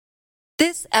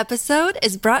This episode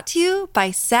is brought to you by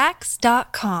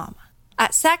Sax.com.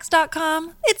 At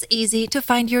Sax.com, it's easy to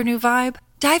find your new vibe.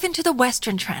 Dive into the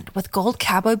Western trend with gold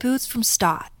cowboy boots from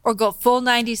Stott, or go full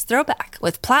 90s throwback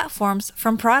with platforms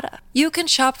from Prada. You can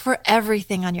shop for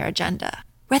everything on your agenda,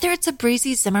 whether it's a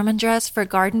breezy Zimmermann dress for a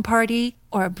garden party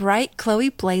or a bright Chloe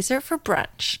blazer for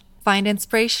brunch. Find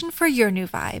inspiration for your new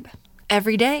vibe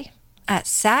every day at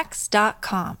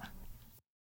Sax.com.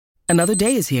 Another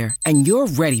day is here, and you're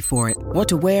ready for it. What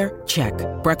to wear? Check.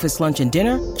 Breakfast, lunch, and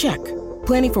dinner? Check.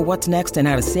 Planning for what's next and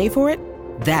how to save for it?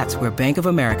 That's where Bank of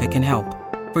America can help.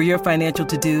 For your financial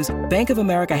to-dos, Bank of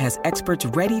America has experts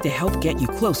ready to help get you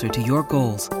closer to your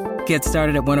goals. Get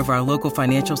started at one of our local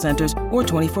financial centers or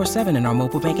 24/7 in our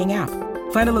mobile banking app.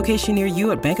 Find a location near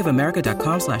you at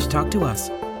bankofamerica.com/talktous.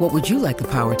 What would you like the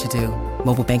power to do?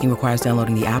 Mobile banking requires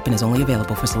downloading the app and is only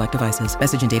available for select devices.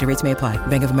 Message and data rates may apply.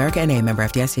 Bank of America N.A., member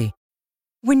FDIC.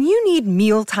 When you need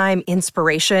mealtime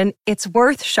inspiration, it's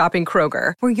worth shopping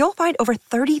Kroger, where you'll find over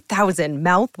 30,000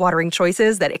 mouth-watering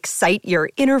choices that excite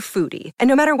your inner foodie. And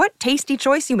no matter what tasty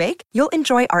choice you make, you'll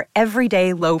enjoy our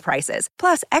everyday low prices,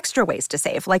 plus extra ways to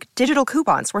save, like digital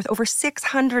coupons worth over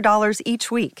 $600 each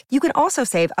week. You can also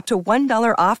save up to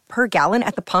 $1 off per gallon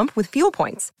at the pump with fuel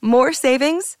points. More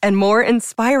savings and more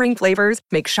inspiring flavors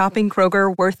make shopping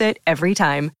Kroger worth it every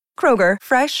time. Kroger,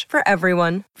 fresh for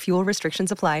everyone. Fuel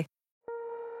restrictions apply.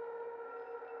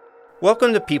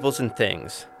 Welcome to Peoples and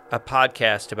Things, a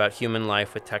podcast about human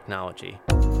life with technology.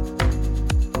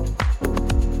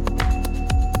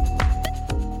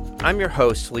 I'm your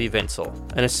host, Lee Vinsel,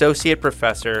 an associate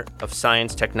professor of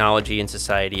science, technology, and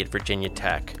society at Virginia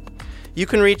Tech. You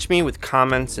can reach me with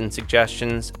comments and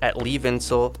suggestions at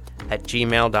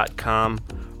leevinsel@gmail.com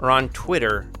or on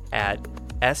Twitter at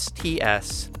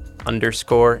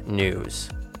STS_news.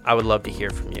 I would love to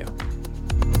hear from you.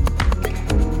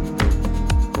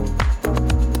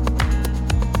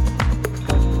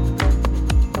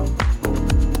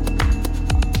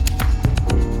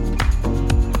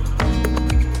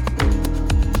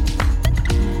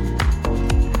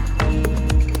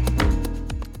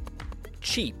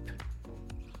 Cheap,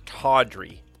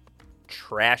 tawdry,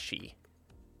 trashy,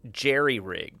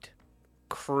 jerry-rigged,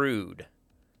 crude,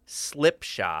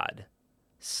 slipshod,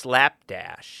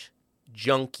 slapdash,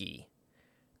 junky,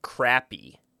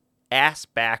 crappy, ass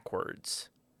backwards,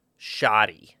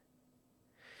 shoddy.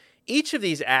 Each of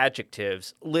these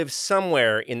adjectives lives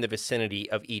somewhere in the vicinity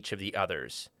of each of the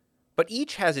others, but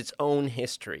each has its own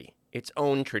history, its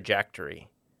own trajectory.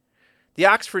 The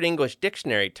Oxford English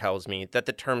Dictionary tells me that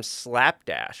the term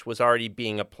slapdash was already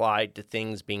being applied to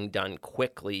things being done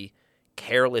quickly,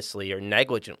 carelessly, or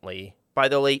negligently by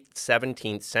the late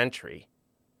 17th century.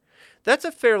 That's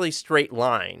a fairly straight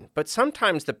line, but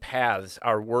sometimes the paths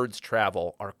our words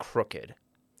travel are crooked.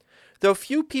 Though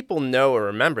few people know or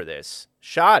remember this,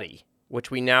 shoddy,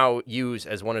 which we now use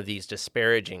as one of these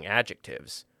disparaging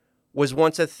adjectives, was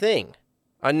once a thing,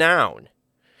 a noun.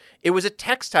 It was a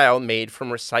textile made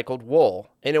from recycled wool,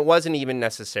 and it wasn't even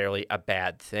necessarily a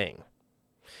bad thing.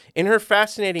 In her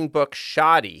fascinating book,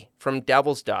 Shoddy, From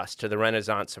Devil's Dust to the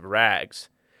Renaissance of Rags,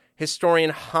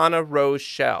 historian Hannah Rose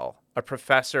Schell, a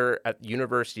professor at the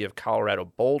University of Colorado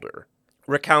Boulder,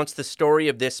 recounts the story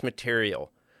of this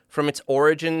material, from its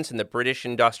origins in the British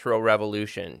Industrial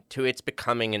Revolution to its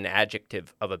becoming an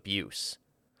adjective of abuse.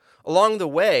 Along the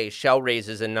way, Schell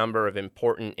raises a number of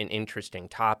important and interesting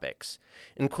topics,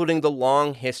 including the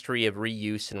long history of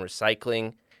reuse and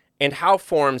recycling, and how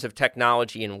forms of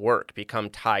technology and work become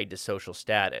tied to social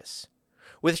status.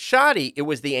 With shoddy, it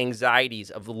was the anxieties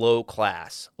of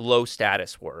low-class,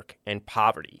 low-status work and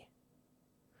poverty.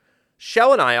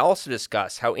 Schell and I also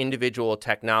discuss how individual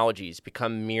technologies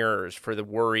become mirrors for the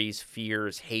worries,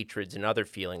 fears, hatreds, and other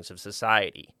feelings of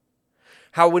society.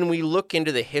 How when we look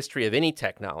into the history of any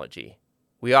technology,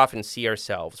 we often see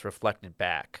ourselves reflected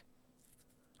back.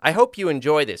 I hope you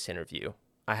enjoy this interview.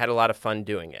 I had a lot of fun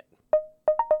doing it.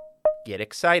 Get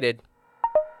excited.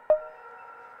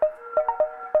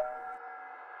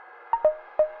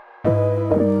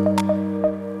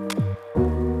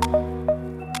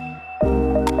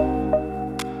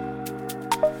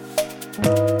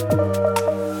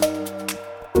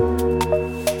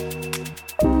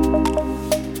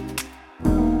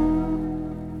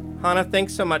 Hannah,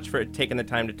 thanks so much for taking the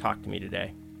time to talk to me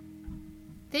today.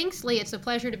 Thanks, Lee. It's a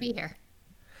pleasure to be here.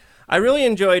 I really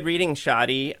enjoyed reading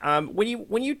Shoddy.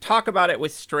 When you talk about it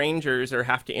with strangers or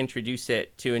have to introduce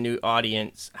it to a new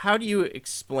audience, how do you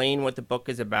explain what the book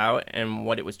is about and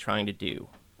what it was trying to do?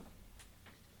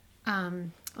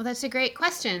 Well, that's a great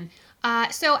question.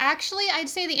 So actually, I'd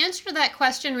say the answer to that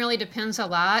question really depends a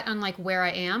lot on like where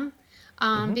I am,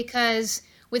 because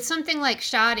with something like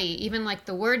shoddy, even like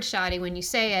the word shoddy, when you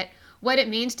say it, what it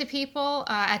means to people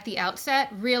at the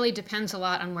outset really depends a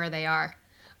lot on where they are.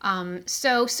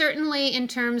 So certainly in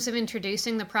terms of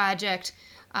introducing the project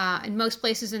in most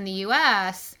places in the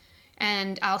US,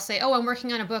 and I'll say, oh, I'm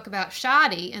working on a book about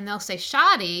shoddy, and they'll say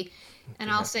shoddy,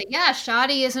 and I'll say, yeah,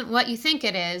 shoddy isn't what you think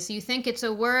it is. You think it's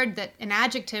a word an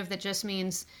adjective that just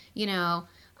means,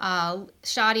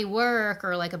 shoddy work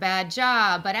or like a bad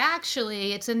job, but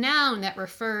actually it's a noun that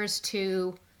refers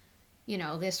to,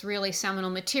 this really seminal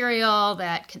material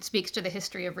that speaks to the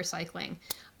history of recycling.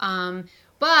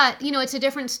 But, it's a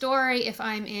different story if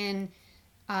I'm in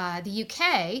the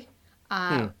UK.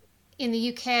 In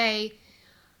the UK,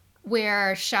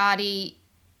 where shoddy,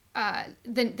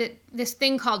 this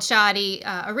thing called shoddy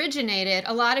originated,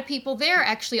 a lot of people there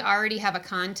actually already have a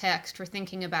context for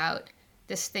thinking about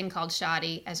this thing called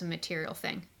shoddy as a material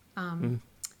thing.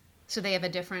 So they have a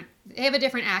different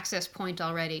access point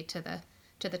already to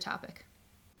the topic.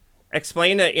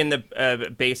 Explain in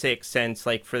the basic sense,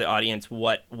 like for the audience,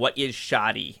 what is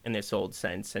shoddy in this old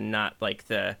sense, and not like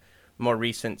the more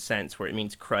recent sense where it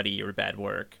means cruddy or bad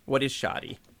work. What is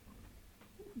shoddy?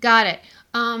 Got it.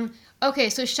 Okay,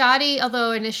 so shoddy,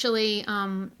 although initially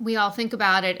we all think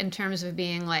about it in terms of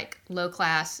being like low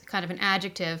class, kind of an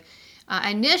adjective,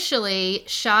 initially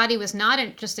shoddy was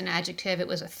not just an adjective, it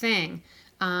was a thing.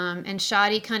 And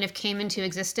shoddy kind of came into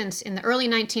existence in the early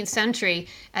 19th century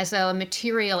as a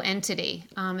material entity.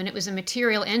 And it was a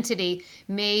material entity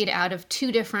made out of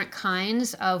two different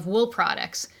kinds of wool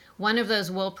products. One of those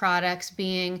wool products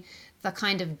being the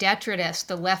kind of detritus,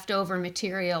 the leftover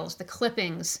materials, the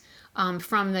clippings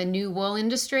from the new wool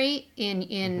industry in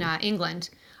England.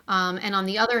 And on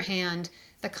the other hand,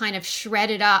 the kind of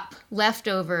shredded up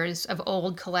leftovers of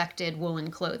old collected woolen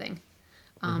clothing.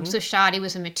 So shoddy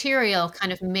was a material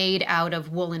kind of made out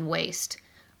of woolen waste,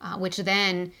 which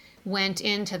then went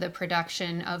into the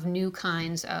production of new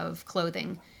kinds of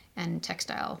clothing and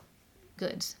textile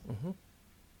goods.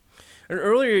 And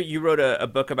earlier you wrote a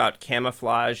book about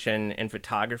camouflage and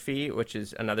photography, which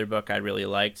is another book I really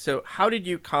liked. So how did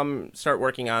you start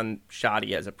working on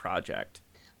shoddy as a project?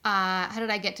 How did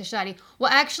I get to shoddy?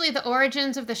 Well, actually, the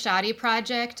origins of the shoddy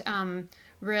project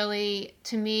really,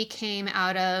 to me, came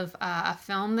out of a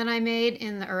film that I made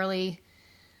in the early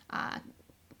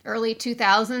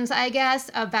 2000s, I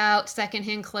guess, about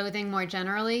secondhand clothing more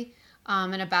generally,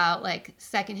 and about like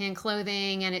secondhand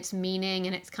clothing and its meaning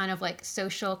and its kind of like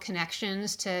social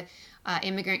connections to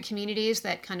immigrant communities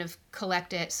that kind of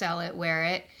collect it, sell it, wear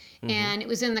it. And it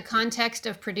was in the context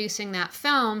of producing that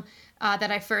film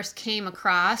that I first came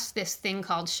across this thing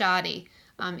called shoddy.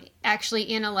 Actually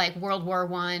in a like World War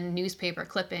I newspaper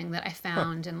clipping that I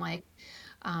found and like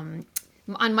on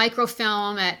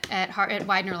microfilm at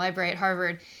Widener Library at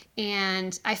Harvard.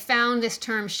 And I found this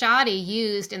term shoddy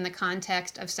used in the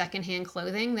context of secondhand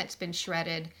clothing that's been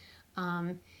shredded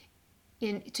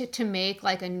to make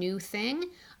like a new thing.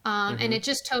 And it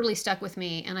just totally stuck with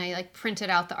me. And I like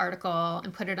printed out the article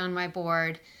and put it on my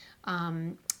board.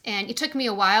 And it took me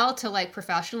a while to like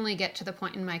professionally get to the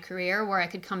point in my career where I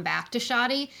could come back to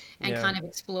shoddy and kind of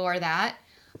explore that.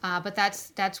 But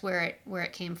that's where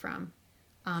it came from.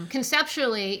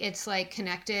 Conceptually, it's like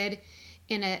connected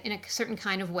in a certain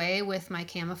kind of way with my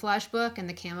camouflage book and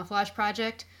the camouflage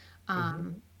project,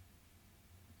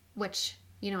 which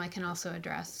I can also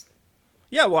address.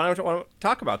 Yeah, well, I want to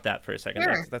talk about that for a second.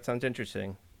 Sure. That sounds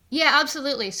interesting. Yeah,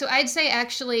 absolutely. So I'd say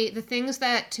actually the things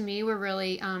that to me were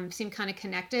really seem kind of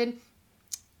connected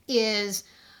is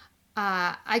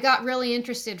I got really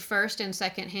interested first in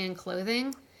secondhand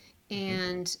clothing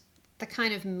and the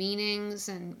kind of meanings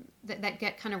and that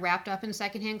get kind of wrapped up in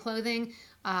secondhand clothing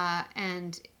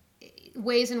and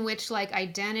ways in which like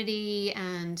identity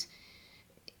and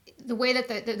the way that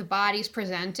the body's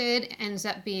presented ends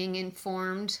up being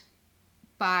informed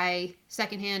by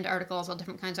secondhand articles, all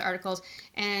different kinds of articles.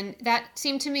 And that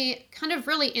seemed to me kind of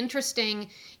really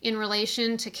interesting in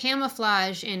relation to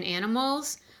camouflage in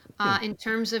animals, in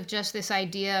terms of just this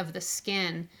idea of the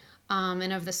skin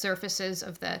and of the surfaces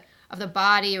of the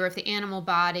body or of the animal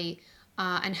body,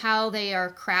 and how they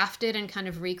are crafted and kind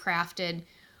of recrafted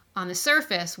on the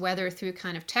surface, whether through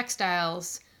kind of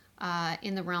textiles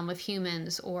in the realm of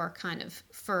humans or kind of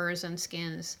furs and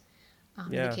skins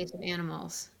in the case of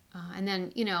animals. And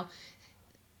then,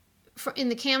 in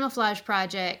the camouflage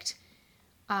project,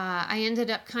 I ended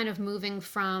up kind of moving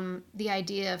from the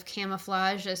idea of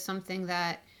camouflage as something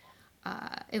that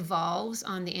evolves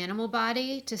on the animal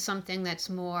body to something that's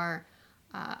more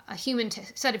a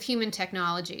set of human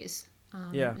technologies,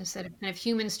 a set of kind of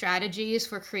human strategies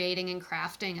for creating and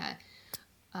crafting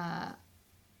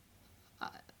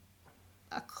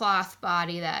a cloth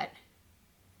body that,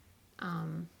 I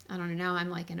don't know, now I'm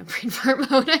like in a brain fart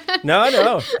mode.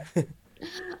 No.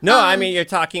 No, I mean, you're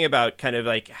talking about kind of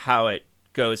like how it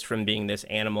goes from being this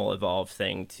animal evolved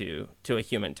thing to a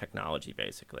human technology,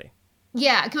 basically.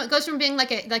 Yeah, it goes from being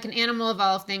like an animal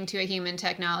evolved thing to a human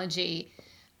technology.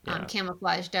 Yeah.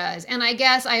 Camouflage does. And I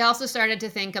guess I also started to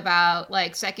think about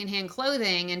like secondhand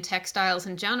clothing and textiles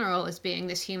in general as being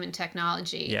this human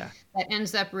technology Yeah. that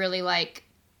ends up really like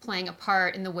playing a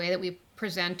part in the way that we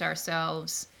present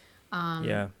ourselves.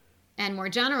 Yeah. And more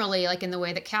generally, like in the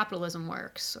way that capitalism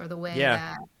works, or the way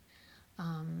Yeah.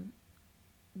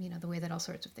 that, the way that all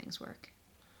sorts of things work.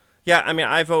 Yeah, I mean,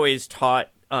 I've always taught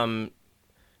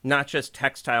not just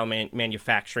textile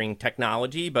manufacturing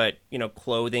technology, but,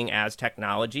 clothing as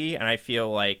technology. And I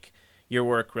feel like your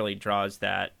work really draws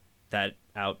that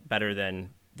out better than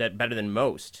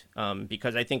most.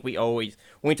 Because I think when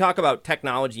we talk about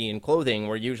technology and clothing,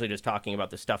 we're usually just talking about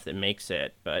the stuff that makes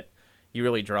it. But you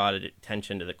really draw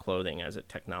attention to the clothing as a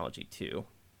technology too.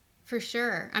 For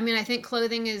sure. I mean, I think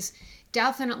clothing is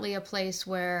definitely a place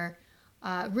where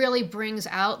really brings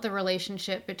out the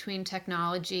relationship between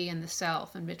technology and the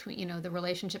self, and between, the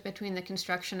relationship between the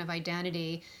construction of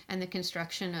identity and the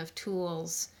construction of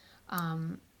tools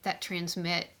that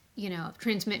transmit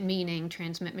meaning,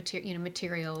 transmit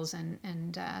materials,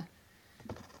 and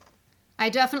I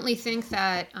definitely think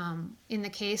that in the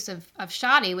case of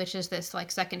shoddy, which is this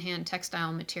like secondhand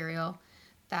textile material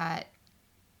that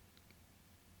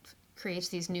creates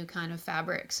these new kind of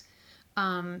fabrics.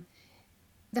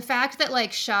 The fact that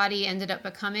like shoddy ended up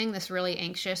becoming this really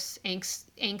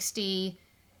angsty,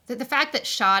 the fact that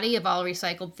shoddy of all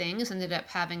recycled things ended up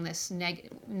having this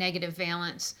negative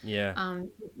valence,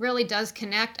 really does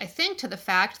connect, I think, to the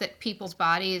fact that people's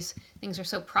bodies, things are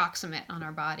so proximate on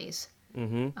our bodies.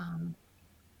 Mm-hmm.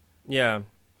 Yeah,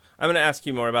 I'm going to ask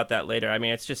you more about that later. I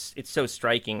mean, it's so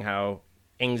striking how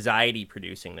anxiety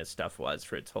producing this stuff was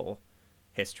for its whole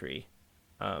history.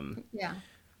 Yeah.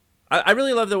 I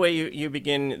really love the way you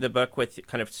begin the book with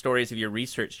kind of stories of your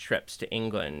research trips to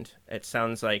England. It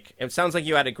sounds like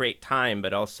you had a great time,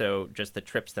 but also just the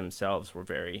trips themselves were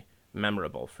very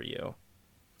memorable for you.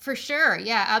 For sure.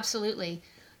 Yeah, absolutely.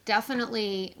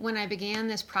 Definitely. When I began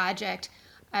this project,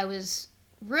 I was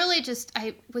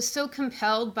so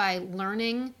compelled by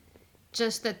learning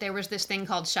just that there was this thing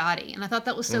called shoddy. And I thought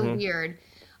that was so weird.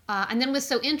 And then was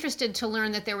so interested to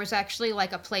learn that there was actually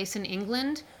like a place in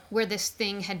England where this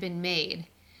thing had been made.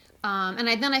 And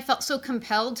I felt so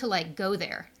compelled to like go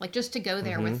there, like just to go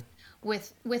there with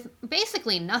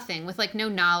basically nothing, with like no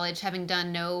knowledge, having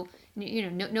done no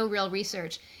real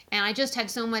research. And I just had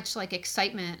so much like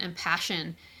excitement and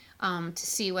passion to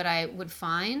see what I would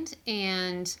find.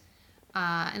 And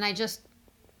I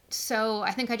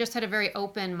think I just had a very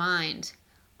open mind.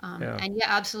 And yeah,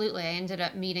 absolutely. I ended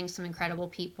up meeting some incredible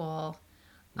people.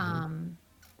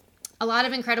 A lot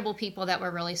of incredible people that were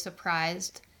really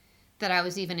surprised that I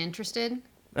was even interested.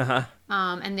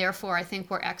 And therefore, I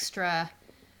think were extra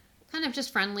kind of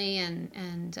just friendly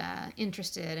and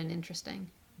interested and interesting.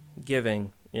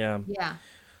 Giving, yeah. Yeah.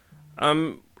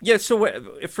 Yeah, so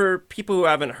for people who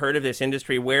haven't heard of this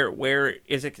industry, where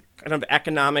is it kind of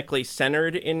economically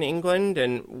centered in England,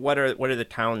 and what are the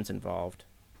towns involved?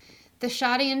 The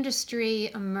shoddy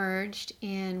industry emerged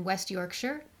in West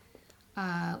Yorkshire,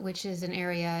 which is an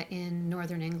area in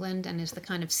northern England and is the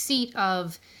kind of seat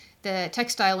of the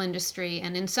textile industry,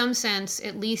 and in some sense,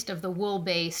 at least of the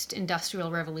wool-based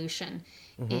industrial revolution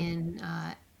in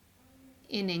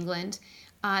England.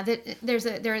 There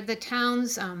are the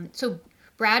towns. So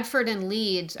Bradford and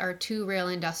Leeds are two real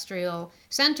industrial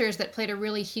centers that played a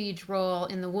really huge role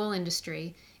in the wool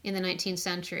industry in the 19th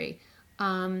century.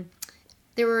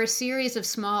 There were a series of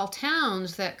small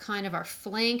towns that kind of are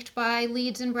flanked by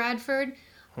Leeds and Bradford,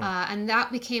 and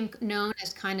that became known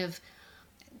as kind of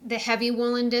the heavy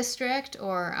woolen district,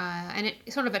 and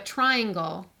it sort of a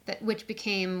triangle which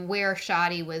became where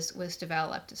shoddy was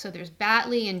developed. So there's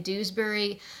Batley and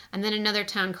Dewsbury, and then another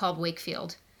town called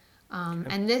Wakefield.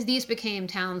 And these became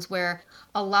towns where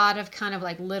a lot of kind of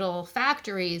like little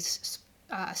factories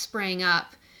sprang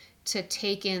up to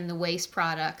take in the waste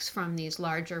products from these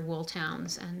larger wool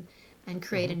towns and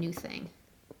create a new thing.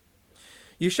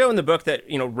 You show in the book that,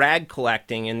 rag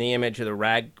collecting and the image of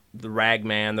the rag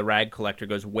man, the rag collector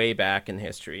goes way back in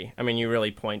history. I mean, you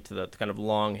really point to the kind of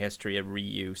long history of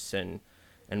reuse and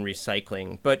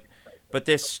recycling. But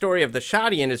this story of the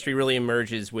shoddy industry really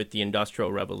emerges with the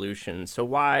Industrial Revolution. So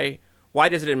why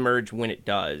does it emerge when it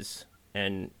does?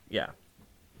 And yeah.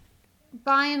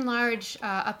 By and large,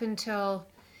 up until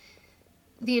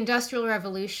the Industrial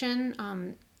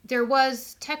Revolution, there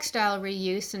was textile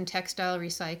reuse and textile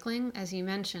recycling, as you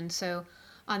mentioned. So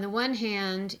on the one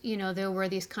hand, there were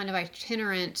these kind of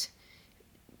itinerant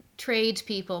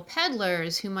tradespeople,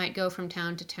 peddlers, who might go from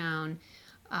town to town,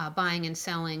 buying and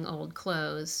selling old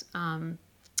clothes. On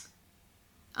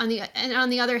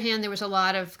the other hand, there was a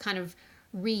lot of kind of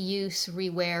reuse,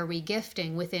 rewear,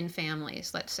 regifting within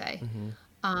families, let's say.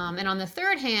 And on the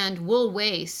third hand, wool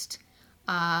waste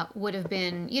would have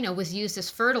been, was used as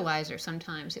fertilizer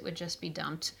sometimes. It would just be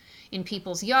dumped in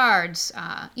people's yards,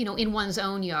 in one's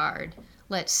own yard,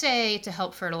 let's say, to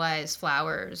help fertilize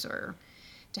flowers or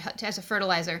as a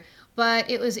fertilizer. But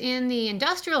it was in the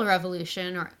Industrial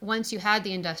Revolution, or once you had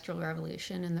the Industrial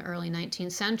Revolution in the early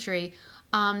 19th century,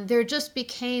 there just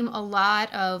became a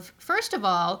lot of, first of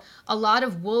all, a lot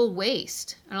of wool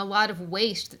waste and a lot of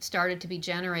waste that started to be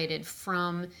generated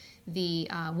from the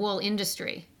wool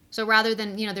industry. So rather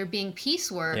than, there being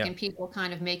piecework and people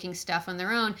kind of making stuff on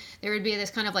their own, there would be this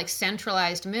kind of like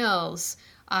centralized mills.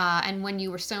 And when you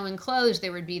were sewing clothes,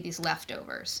 there would be these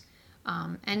leftovers.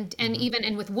 And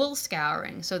even with wool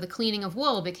scouring. So the cleaning of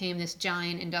wool became this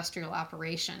giant industrial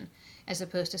operation as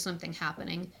opposed to something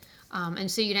happening. And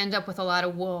so you'd end up with a lot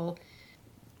of wool,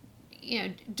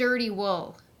 dirty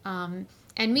wool. And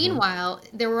meanwhile,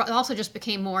 there also just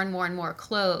became more and more and more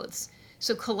clothes.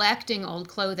 So collecting old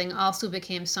clothing also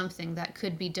became something that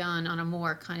could be done on a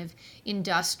more kind of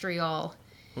industrial,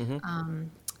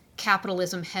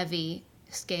 capitalism-heavy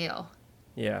scale.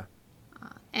 Yeah.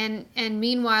 And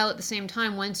meanwhile, at the same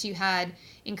time, once you had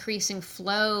increasing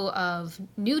flow of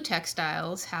new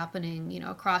textiles happening,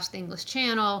 across the English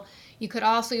Channel,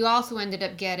 you also ended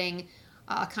up getting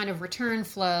a kind of return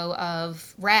flow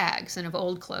of rags and of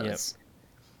old clothes.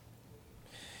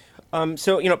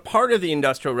 So, part of the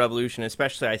Industrial Revolution,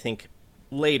 especially I think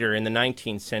later in the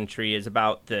 19th century, is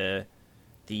about the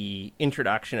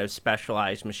introduction of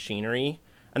specialized machinery.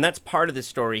 And that's part of the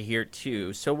story here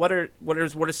too. So what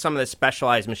is some of the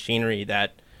specialized machinery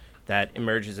that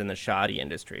emerges in the shoddy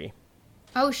industry?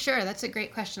 Oh, sure. That's a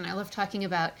great question. I love talking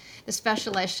about the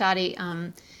specialized shoddy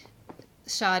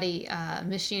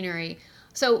machinery.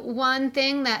 So one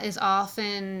thing that is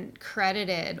often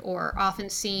credited or often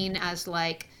seen as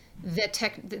like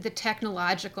the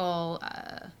technological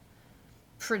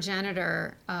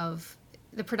progenitor of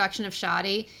the production of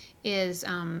shoddy is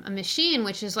a machine,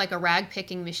 which is like a rag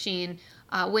picking machine,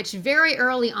 which very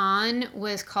early on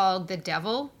was called the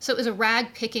Devil. So it was a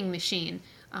rag picking machine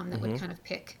that would kind of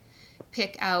pick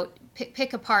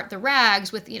apart the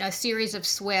rags with a series of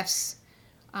swifts,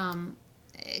 kind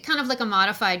of like a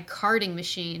modified carding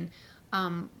machine.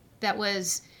 That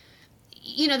was,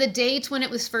 the dates when it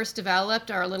was first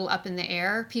developed are a little up in the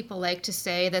air. People like to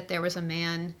say that there was a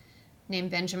man named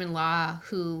Benjamin Law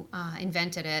who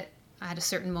invented it at a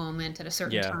certain moment, at a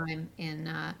certain time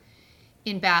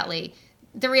in Batley.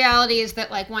 The reality is that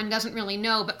one doesn't really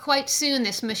know, but quite soon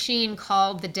this machine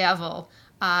called the Devil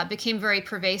became very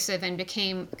pervasive and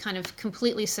became kind of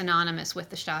completely synonymous with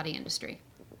the shoddy industry.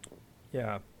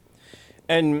 Yeah.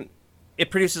 And it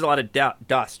produces a lot of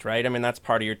dust, right? I mean, that's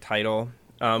part of your title,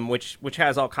 which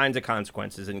has all kinds of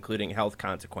consequences, including health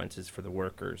consequences for the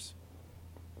workers.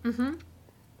 Mm-hmm.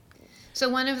 So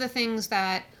one of the things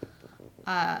that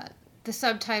the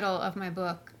subtitle of my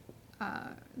book,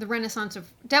 The Renaissance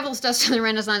of Devil's Dust and the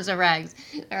Renaissance of Rags.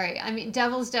 All right, I mean,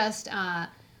 Devil's Dust.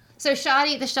 So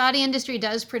the shoddy industry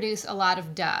does produce a lot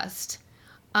of dust.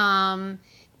 And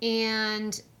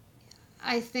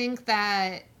I think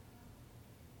that,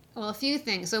 a few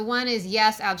things. So one is,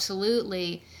 yes,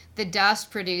 absolutely, the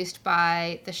dust produced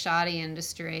by the shoddy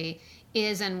industry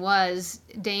is and was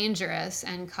dangerous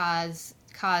and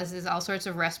causes all sorts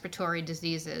of respiratory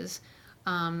diseases.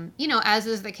 As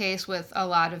is the case with a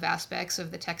lot of aspects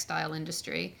of the textile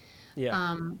industry.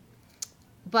 Yeah.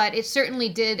 But it certainly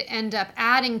did end up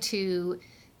adding to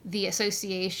the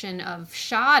association of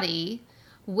shoddy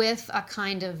with a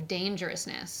kind of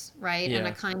dangerousness, right? Yeah. And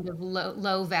a kind of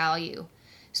low value.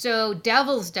 So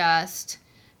Devil's Dust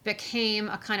became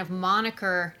a kind of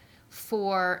moniker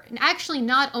for actually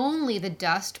not only the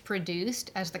dust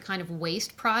produced as the kind of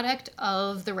waste product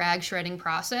of the rag shredding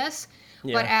process,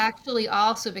 but actually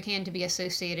also began to be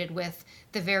associated with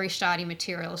the very shoddy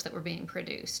materials that were being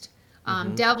produced.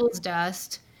 Devil's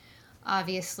Dust,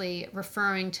 obviously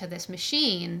referring to this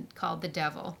machine called the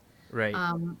Devil. Right.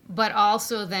 But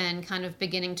also then kind of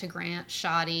beginning to grant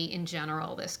shoddy in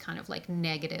general this kind of like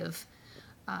negative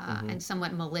and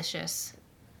somewhat malicious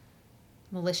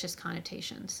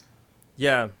connotations.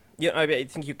 Yeah. I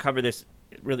think you cover this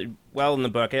really well in the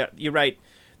book. You're right.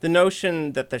 The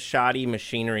notion that the shoddy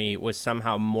machinery was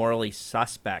somehow morally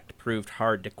suspect proved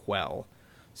hard to quell.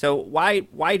 So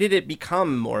why did it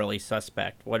become morally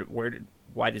suspect?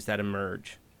 Why does that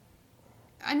emerge?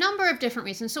 A number of different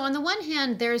reasons. So on the one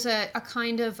hand, there's a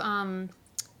kind of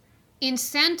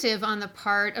incentive on the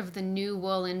part of the new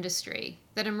wool industry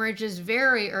that emerges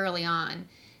very early on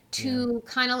to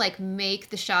kind of like make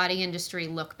the shoddy industry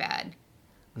look bad.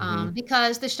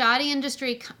 Because the shoddy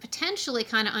industry potentially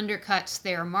kind of undercuts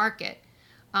their market.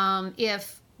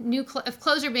 If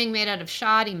clothes are being made out of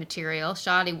shoddy material,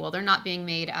 shoddy wool, they're not being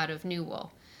made out of new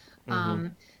wool.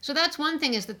 So that's one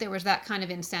thing, is that there was that kind of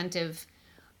incentive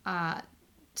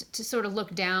to sort of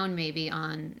look down maybe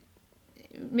on,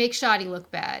 make shoddy look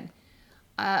bad.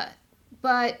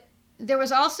 But there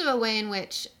was also a way in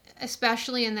which,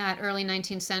 especially in that early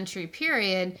 19th century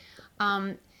period,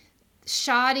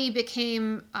 shoddy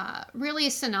became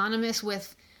really synonymous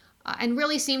with, and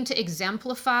really seemed to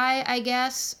exemplify, I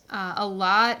guess, a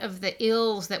lot of the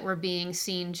ills that were being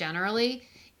seen generally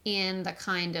in the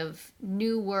kind of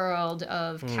new world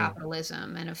of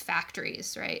capitalism and of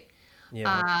factories, right?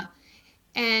 Yeah.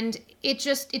 And it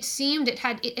seemed it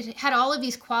had all of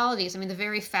these qualities. I mean, the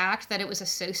very fact that it was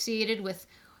associated with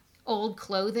old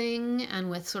clothing and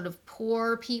with sort of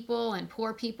poor people, and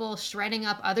poor people shredding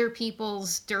up other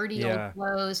people's dirty old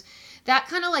clothes, that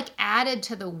kind of like added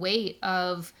to the weight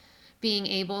of being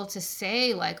able to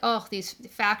say like, oh, these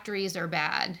factories are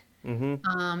bad.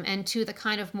 And to the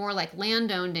kind of more like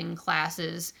landowning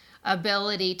classes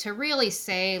ability to really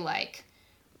say like,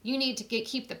 you need to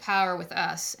keep the power with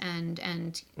us, and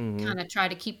kind of try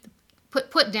to keep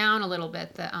put down a little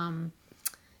bit the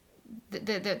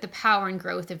power and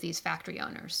growth of these factory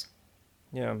owners.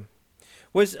 Yeah.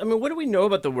 What do we know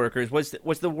about the workers? Was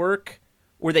the work,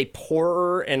 were they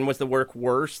poorer, and was the work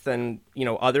worse than,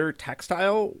 other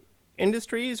textile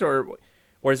industries, or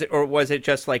was it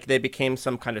just like they became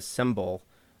some kind of symbol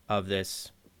of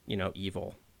this,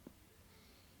 evil?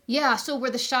 Yeah. So were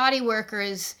the shoddy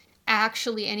workers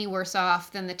actually any worse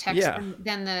off than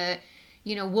than the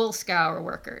wool scour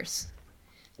workers?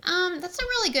 That's a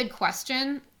really good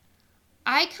question.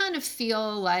 I kind of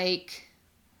feel like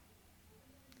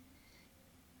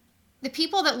the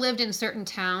people that lived in certain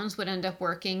towns would end up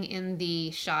working in the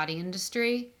shoddy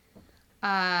industry.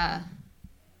 I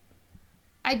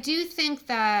do think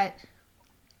that,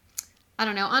 I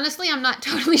don't know. Honestly, I'm not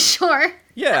totally sure.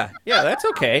 Yeah, that's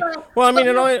okay. Well, I mean,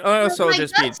 it also my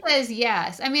just gut says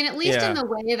yes. I mean, at least in the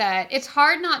way that it's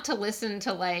hard not to listen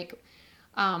to like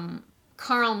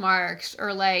Karl Marx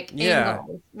or like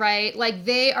Engels, right? Like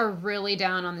they are really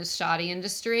down on this shoddy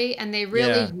industry, and they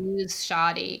really use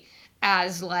shoddy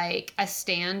as like a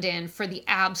stand-in for the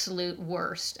absolute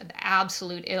worst, the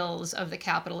absolute ills of the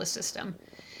capitalist system.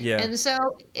 Yeah. And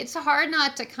so it's hard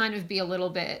not to kind of be a little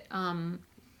bit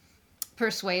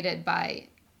persuaded by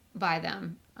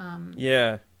them.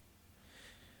 Yeah.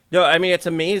 No, I mean, it's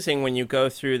amazing when you go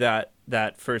through that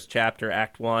first chapter,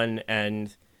 Act 1,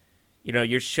 and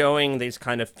you're showing these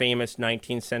kind of famous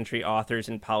 19th century authors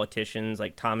and politicians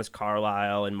like Thomas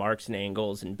Carlyle and Marx and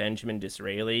Engels and Benjamin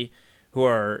Disraeli, who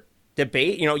are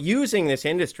using this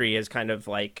industry as kind of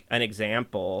like an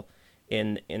example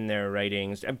in their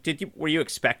writings. Were you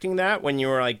expecting that when you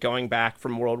were like going back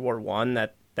from World War I,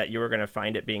 that you were going to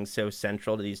find it being so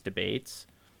central to these debates?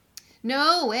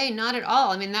 No way, not at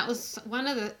all. I mean, that was one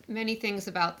of the many things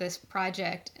about this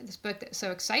project, this book, that's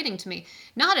so exciting to me.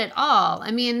 Not at all.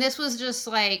 I mean, this was just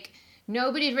like,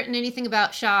 nobody had written anything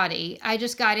about shoddy. I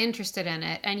just got interested in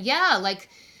it. And yeah, like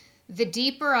the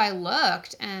deeper I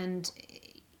looked, and,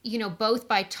 both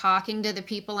by talking to the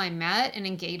people I met and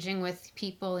engaging with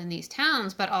people in these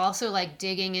towns, but also like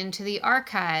digging into the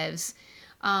archives,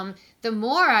 the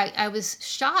more I was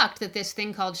shocked that this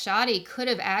thing called shoddy could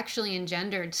have actually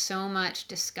engendered so much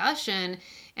discussion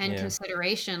and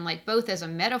consideration, like both as a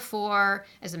metaphor,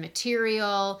 as a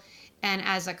material, and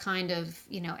as a kind of,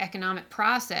 economic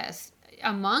process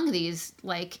among these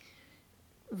like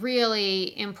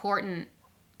really important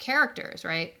characters,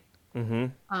 right?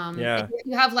 You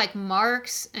have like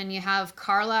Marx, and you have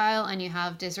Carlyle, and you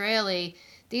have Disraeli.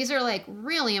 These are like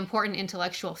really important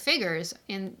intellectual figures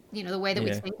in the way that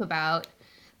we think about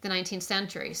the 19th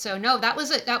century. So no, that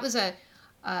was a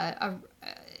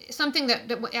something that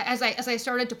as I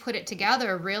started to put it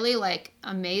together really like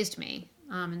amazed me,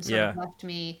 and sort of left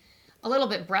me a little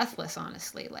bit breathless,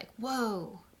 honestly. Like,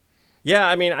 whoa. Yeah,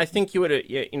 I mean, I think you would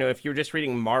if you were just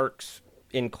reading Marx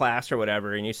in class or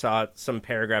whatever, and you saw some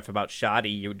paragraph about shoddy,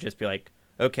 you would just be like,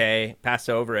 okay, pass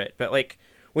over it. But like,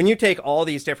 when you take all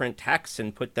these different texts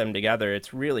and put them together,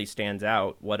 it really stands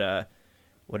out what a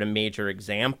major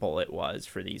example it was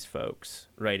for these folks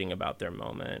writing about their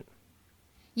moment.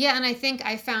 Yeah, and I think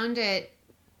I found it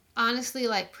honestly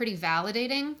like pretty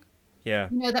validating. Yeah.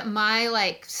 You know, that my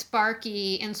like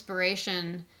sparky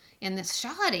inspiration in this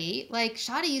shoddy, like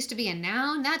shoddy used to be a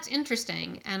noun. That's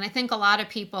interesting. And I think a lot of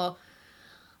people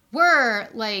were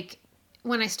like,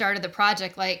 when I started the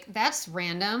project, like, that's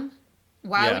random.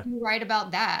 Why Yeah. would you write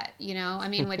about that? You know, I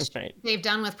mean, which Right. they've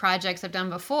done with projects I've done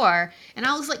before. And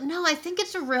I was like, no, I think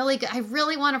it's a really good, I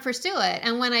really want to pursue it.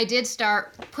 And when I did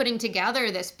start putting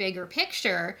together this bigger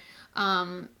picture,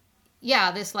 um,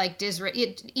 yeah, this like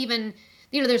even,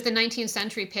 you know, there's the 19th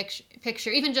century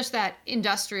picture, even just that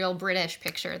industrial British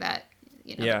picture that,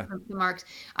 you know, Yeah. the marks.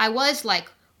 I was like,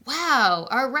 wow,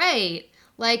 all right.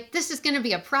 Like, this is going to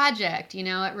be a project, you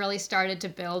know, it really started to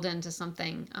build into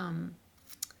something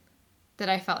that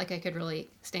I felt like I could really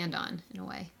stand on in a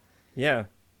way. Yeah.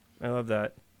 I love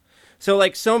that. So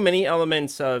like so many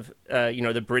elements of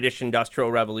the British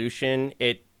Industrial Revolution,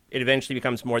 it eventually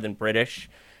becomes more than British,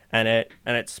 and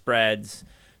it spreads.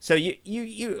 So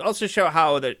you also show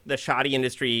how the shoddy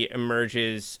industry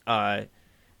emerges in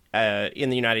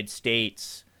the United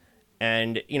States,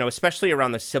 and especially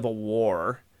around the Civil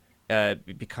War,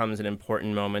 it becomes an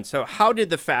important moment. So how did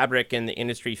the fabric and the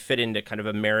industry fit into kind of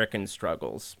American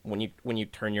struggles when you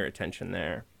turn your attention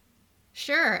there?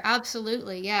 Sure,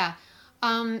 absolutely, yeah.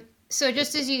 So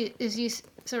just as you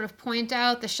sort of point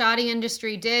out, the shoddy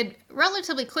industry did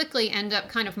relatively quickly end up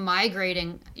kind of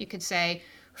migrating, you could say,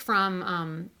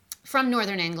 from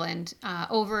northern England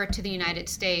over to the United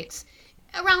States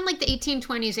around like the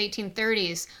 1820s,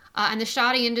 1830s, and the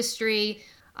shoddy industry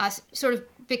sort of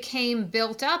became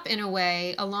built up in a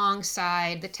way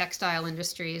alongside the textile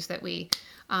industries that we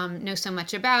know so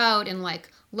much about in like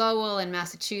Lowell and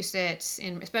Massachusetts,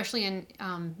 especially in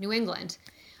New England.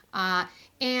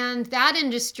 And that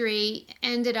industry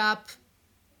ended up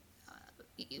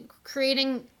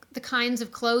creating the kinds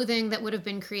of clothing that would have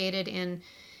been created in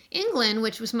England,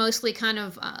 which was mostly kind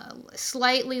of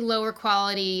slightly lower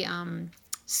quality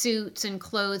suits and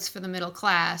clothes for the middle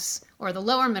class, or the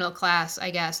lower middle class,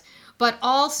 I guess, but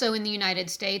also in the United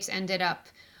States ended up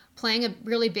playing a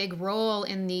really big role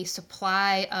in the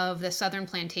supply of the southern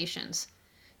plantations.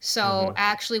 So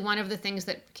actually one of the things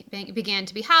that began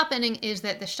to be happening is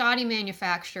that the shoddy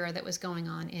manufacture that was going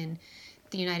on in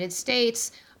the United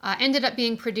States ended up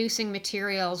producing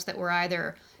materials that were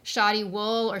either shoddy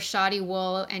wool or shoddy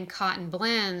wool and cotton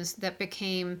blends that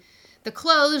became the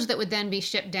clothes that would then be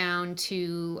shipped down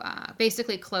to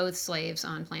basically clothes slaves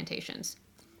on plantations.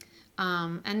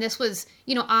 And this was,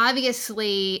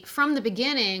 obviously from the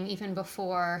beginning, even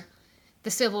before the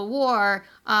Civil War,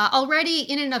 already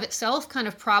in and of itself kind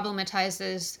of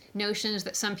problematizes notions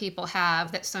that some people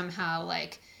have that somehow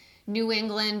like New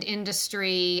England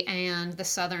industry and the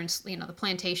Southern, the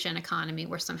plantation economy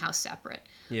were somehow separate.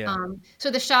 Yeah. So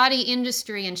the shoddy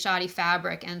industry and shoddy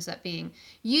fabric ends up being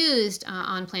used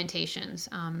on plantations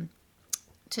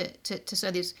to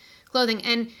sew these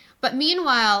clothing. But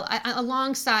meanwhile,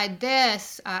 alongside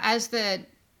this, as the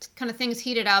kind of things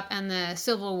heated up and the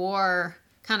Civil War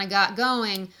kind of got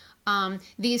going,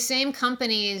 these same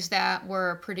companies that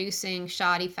were producing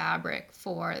shoddy fabric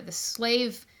for the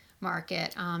slave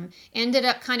market ended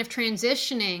up kind of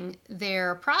transitioning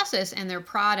their process and their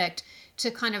product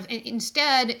to kind of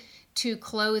instead to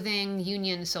clothing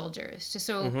Union soldiers.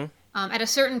 So at a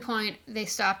certain point, they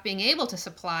stopped being able to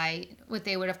supply what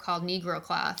they would have called Negro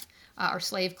cloth or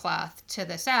slave cloth to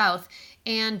the South,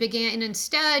 and began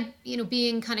instead,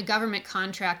 being kind of government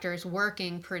contractors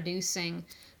producing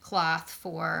cloth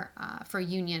for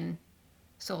Union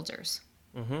soldiers.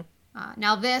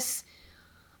 Now this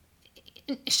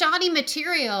shoddy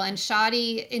material and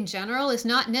shoddy in general is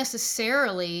not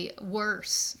necessarily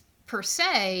worse per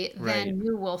se than Right.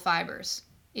 new wool fibers.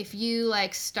 If you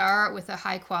like start with a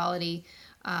high quality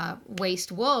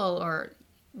waste wool or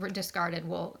discarded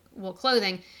wool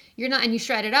clothing, you're not, and you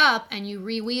shred it up and you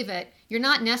reweave it, you're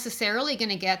not necessarily going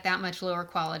to get that much lower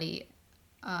quality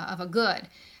of a good.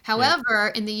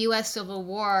 However, in the U.S. Civil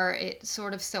War, it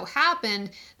sort of so happened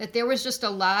that there was just a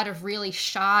lot of really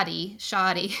shoddy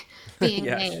being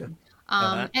Yeah, made, sure.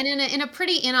 and in a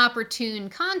pretty inopportune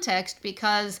context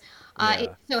because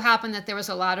it so happened that there was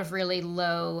a lot of really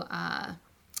low, a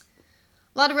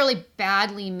lot of really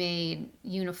badly made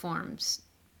uniforms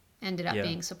ended up Yeah.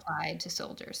 being supplied to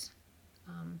soldiers.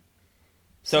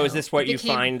 So is So this what it you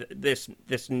became- find this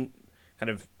kind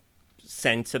of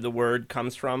sense of the word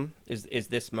comes from? Is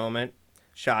this moment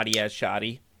shoddy as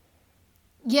shoddy?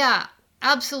 Yeah,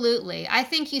 absolutely. I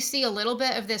think you see a little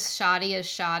bit of this shoddy as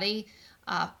shoddy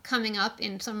coming up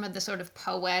in some of the sort of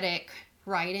poetic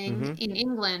writing in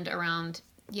England around,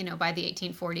 by the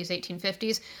 1840s,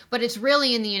 1850s. But it's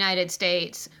really in the United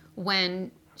States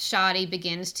when shoddy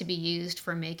begins to be used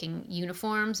for making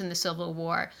uniforms in the Civil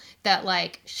War, that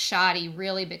like shoddy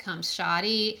really becomes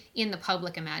shoddy in the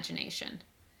public imagination.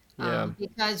 Yeah.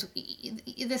 Because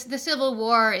the Civil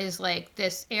War is like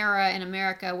this era in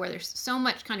America where there's so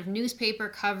much kind of newspaper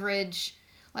coverage,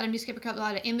 a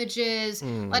lot of images, a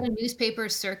lot of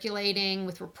newspapers circulating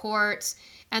with reports,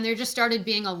 and there just started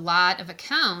being a lot of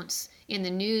accounts in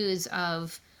the news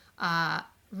of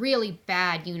really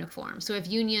bad uniforms. So of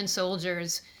Union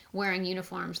soldiers wearing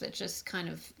uniforms that just kind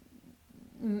of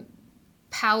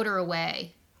powder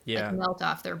away, like melt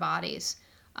off their bodies.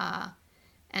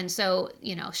 And so,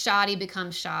 shoddy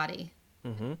becomes shoddy.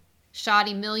 Mm-hmm.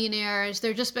 Shoddy millionaires.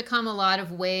 There just become a lot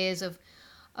of ways of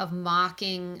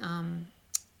mocking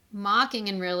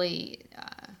and really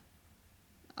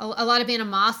a lot of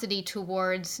animosity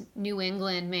towards New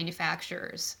England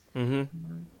manufacturers.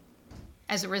 Mm-hmm.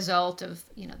 As a result of,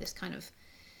 this kind of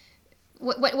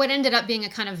what ended up being a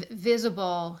kind of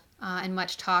visible and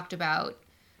much talked about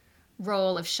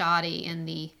role of shoddy in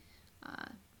the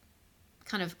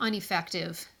kind of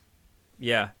ineffective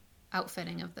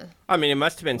outfitting of the... I mean, it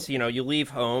must have been, you leave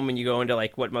home and you go into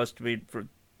like what must be for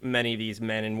many of these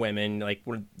men and women, like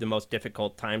one of the most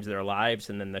difficult times of their lives,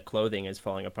 and then the clothing is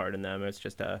falling apart in them. It's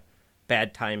just a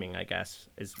bad timing, I guess,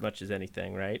 as much as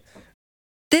anything, right?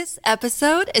 This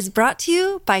episode is brought to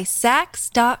you by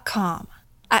Saks.com.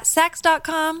 At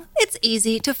Saks.com, it's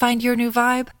easy to find your new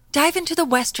vibe. Dive into the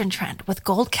Western trend with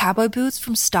gold cowboy boots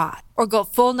from Stott, or go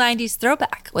full 90s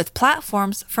throwback with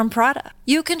platforms from Prada.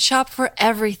 You can shop for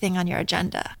everything on your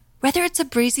agenda, whether it's a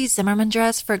breezy Zimmermann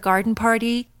dress for a garden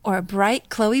party or a bright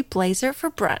Chloe blazer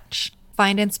for brunch.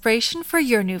 Find inspiration for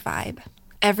your new vibe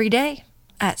every day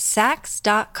at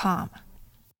Saks.com.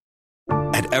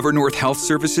 At Evernorth Health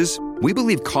Services, we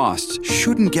believe costs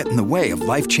shouldn't get in the way of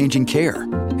life-changing care,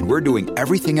 and we're doing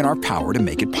everything in our power to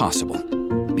make it possible.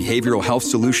 Behavioral health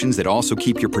solutions that also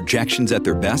keep your projections at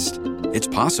their best? It's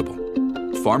possible.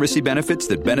 Pharmacy benefits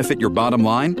that benefit your bottom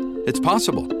line? It's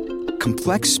possible.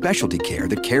 Complex specialty care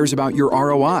that cares about your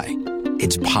ROI?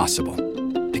 It's possible.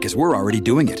 Because we're already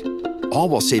doing it. All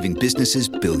while saving businesses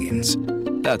billions.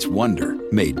 That's Wonder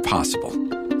made possible.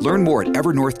 Learn more at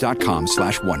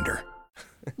evernorth.com/wonder.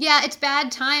 Yeah, it's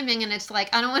bad timing, and it's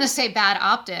like, I don't want to say bad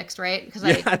optics, right? Because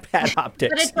bad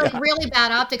optics. But it's like really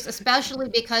bad optics, especially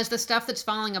because the stuff that's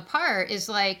falling apart is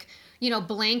like,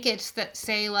 blankets that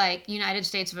say like United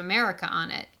States of America on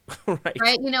it.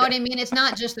 Right? You know what I mean? It's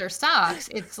not just their socks.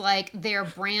 It's like their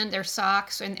brand, their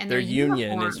socks, and their union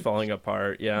uniform is falling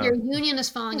apart. Yeah. Their union is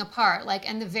falling apart. Like,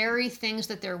 and the very things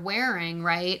that they're wearing,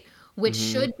 right? Which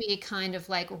should be kind of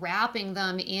like wrapping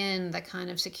them in the kind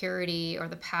of security or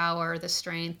the power, the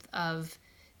strength of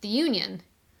the Union.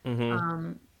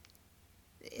 Mm-hmm.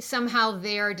 Somehow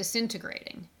they're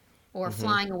disintegrating or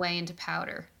flying away into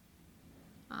powder.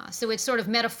 So it's sort of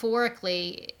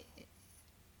metaphorically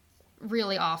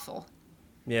really awful.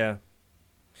 Yeah.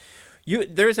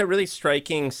 There's a really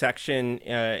striking section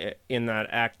in that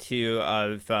Act 2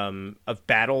 of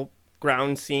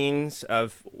battleground scenes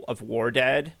of war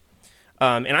dead.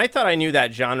 And I thought I knew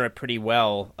that genre pretty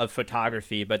well of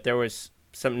photography, but there was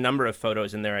some number of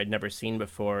photos in there I'd never seen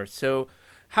before. So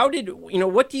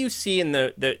what do you see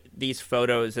in these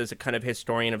photos as a kind of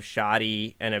historian of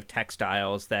shoddy and of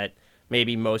textiles that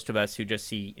maybe most of us who just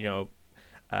see,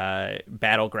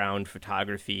 battleground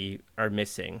photography are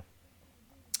missing?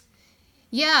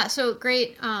 Yeah, so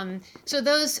great. So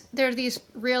there are these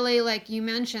really, like you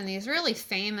mentioned, these really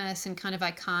famous and kind of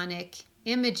iconic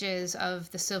images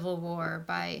of the Civil War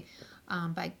by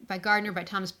Gardner, by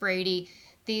Thomas Brady.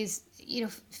 These,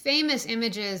 famous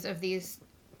images of these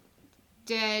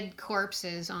dead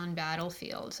corpses on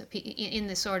battlefields in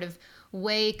the sort of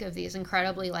wake of these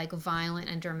incredibly like violent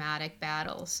and dramatic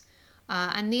battles.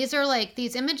 And these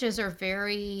images are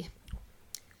very,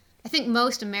 I think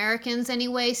most Americans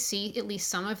anyway see at least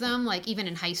some of them, like even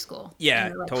in high school. Yeah,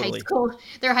 totally.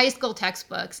 They're high school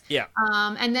textbooks. Yeah.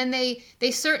 And then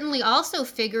they certainly also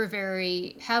figure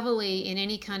very heavily in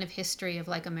any kind of history of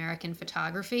like American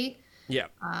photography. Yeah.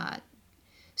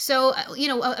 So,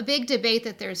 a big debate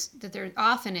that there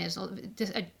often is,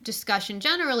 a discussion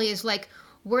generally is like,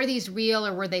 were these real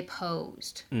or were they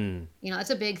posed? That's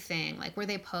a big thing. Like, were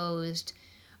they posed?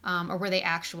 Or were they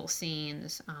actual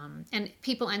scenes? And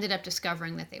people ended up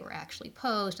discovering that they were actually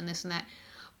posed and this and that.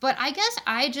 But I guess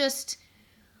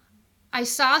I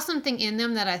saw something in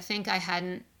them that I think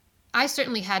I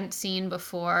certainly hadn't seen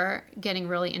before getting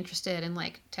really interested in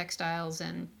like textiles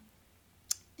and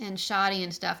shoddy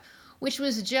and stuff, which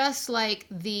was just like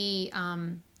the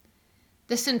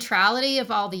centrality of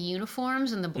all the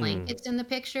uniforms and the blankets in the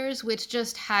pictures, which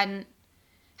just hadn't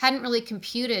hadn't really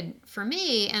computed for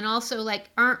me, and also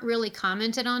like aren't really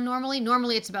commented on normally.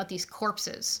 Normally it's about these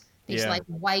corpses, these like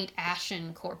white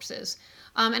ashen corpses.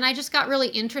 And I just got really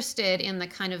interested in the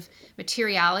kind of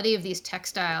materiality of these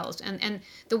textiles, and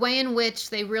the way in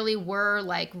which they really were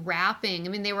like wrapping.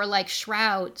 I mean, they were like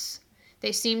shrouds.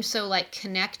 They seemed so like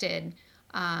connected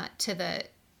to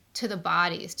the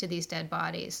bodies, to these dead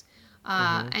bodies,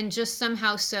 and just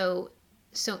somehow so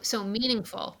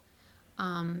meaningful.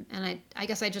 And I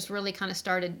guess I just really kind of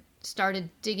started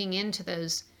digging into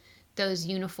those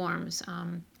uniforms,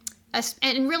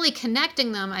 and really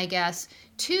connecting them, I guess,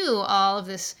 to all of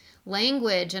this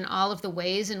language and all of the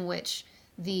ways in which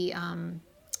the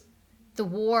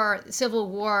war, Civil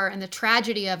War, and the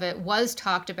tragedy of it was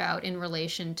talked about in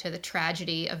relation to the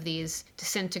tragedy of these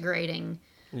disintegrating,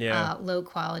 low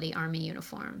quality army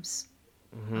uniforms.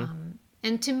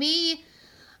 And to me,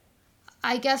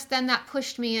 I guess then that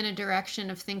pushed me in a direction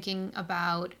of thinking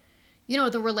about,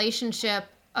 the relationship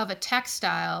of a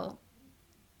textile,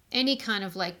 any kind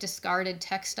of like discarded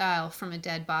textile from a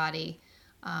dead body,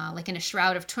 like in a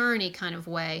Shroud of Turin kind of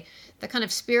way, the kind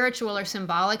of spiritual or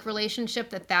symbolic relationship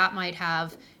that might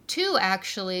have to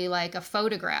actually like a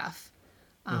photograph.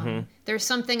 There's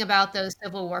something about those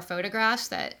Civil War photographs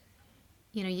that,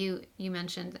 you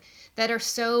mentioned, that are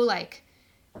so like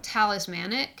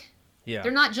talismanic. Yeah.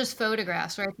 They're not just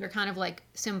photographs, right? They're kind of like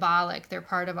symbolic. They're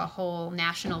part of a whole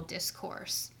national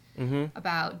discourse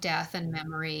about death and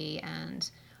memory. And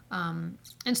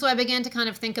so I began to kind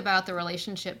of think about the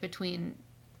relationship between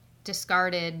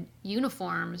discarded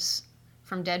uniforms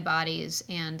from dead bodies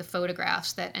and the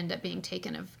photographs that end up being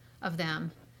taken of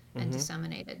them and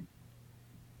disseminated.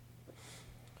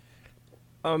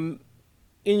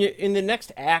 In the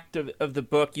next act of the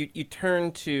book, you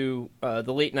turn to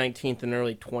the late 19th and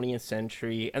early 20th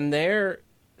century, and there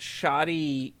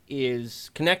shoddy is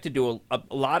connected to a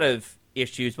lot of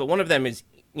issues, but one of them is,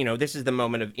 this is the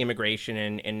moment of immigration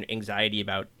and anxiety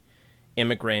about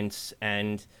immigrants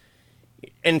and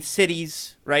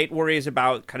cities, right? Worries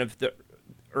about kind of the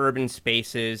urban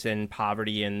spaces and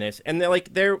poverty in this. And they're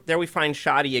like, there we find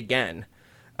shoddy again.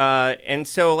 And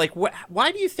so like,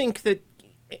 why do you think that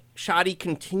shoddy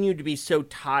continued to be so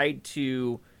tied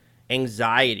to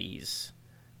anxieties,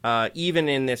 even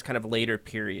in this kind of later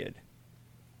period?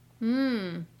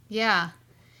 Yeah,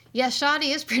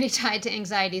 shoddy is pretty tied to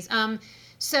anxieties.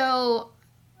 So,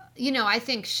 I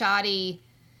think shoddy,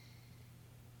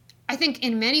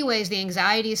 in many ways, the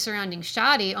anxieties surrounding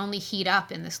shoddy only heat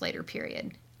up in this later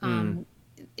period.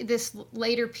 This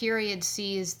later period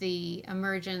sees the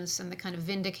emergence and the kind of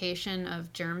vindication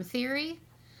of germ theory.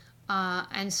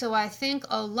 And so I think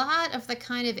a lot of the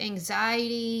kind of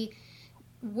anxiety,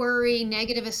 worry,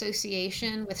 negative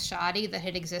association with shoddy that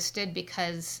had existed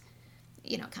because,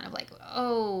 kind of like,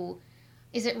 oh,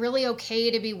 is it really okay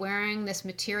to be wearing this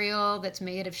material that's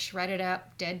made of shredded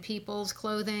up dead people's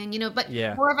clothing? But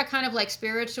more of a kind of like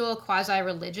spiritual,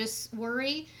 quasi-religious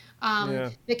worry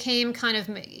became kind of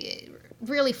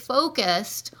really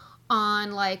focused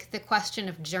on like the question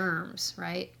of germs,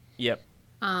 right? Yep.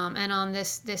 And on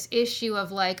this issue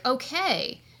of like,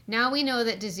 okay, now we know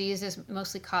that disease is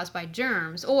mostly caused by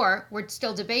germs, or we're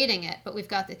still debating it, but we've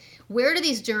got where do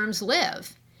these germs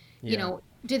live?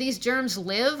 Do these germs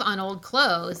live on old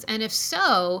clothes? And if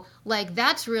so, like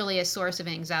that's really a source of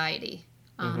anxiety.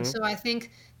 So I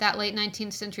think that late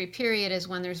 19th century period is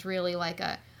when there's really like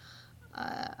a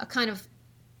kind of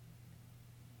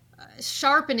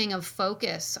sharpening of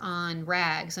focus on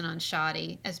rags and on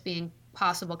shoddy as being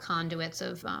possible conduits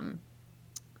of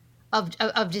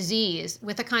disease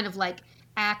with a kind of like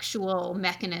actual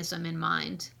mechanism in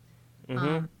mind.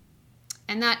 And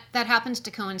that happens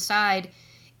to coincide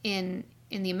in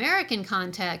the American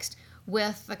context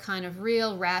with the kind of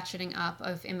real ratcheting up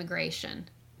of immigration.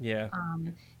 Yeah.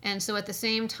 And so at the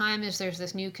same time as there's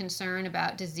this new concern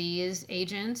about disease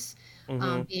agents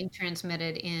being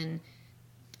transmitted in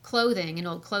clothing, in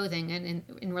old clothing, and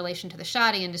in relation to the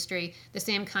shoddy industry, the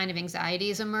same kind of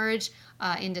anxieties emerge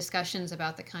in discussions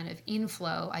about the kind of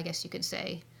inflow, I guess you could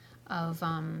say, of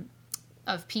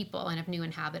people and of new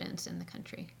inhabitants in the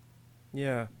country.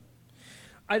 Yeah.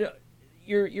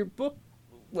 Your book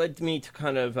led me to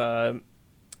kind of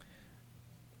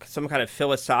some kind of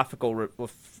philosophical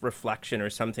reflection or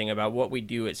something about what we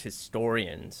do as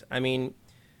historians. I mean,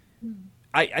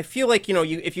 I feel like,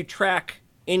 if you track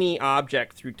any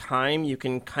object through time, you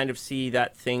can kind of see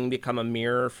that thing become a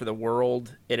mirror for the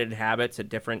world it inhabits at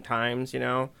different times,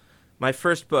 My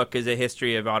first book is a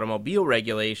history of automobile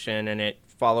regulation, and it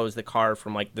follows the car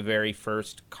from, like, the very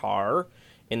first car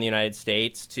in the United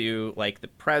States to, like, the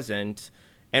present.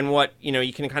 And what,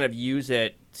 you can kind of use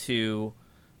it to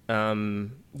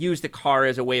use the car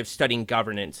as a way of studying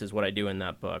governance is what I do in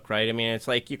that book, right? I mean, it's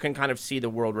like you can kind of see the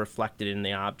world reflected in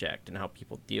the object and how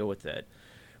people deal with it.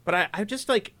 But I just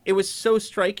like, it was so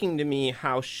striking to me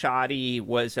how shoddy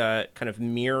was a kind of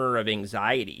mirror of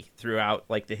anxiety throughout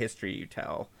like the history you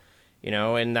tell,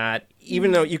 and that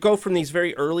even though you go from these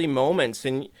very early moments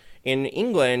in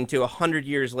England to 100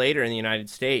 years later in the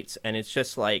United States, and it's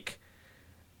just like,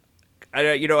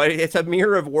 it's a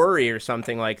mirror of worry or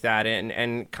something like that,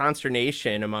 and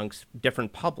consternation amongst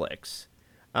different publics.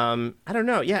 I don't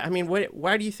know. Yeah, I mean,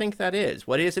 why do you think that is?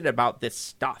 What is it about this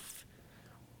stuff?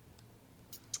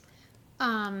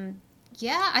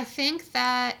 Yeah, I think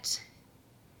that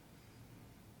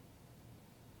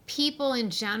people in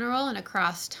general and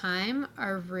across time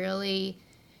are really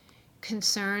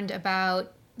concerned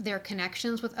about their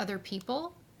connections with other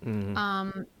people,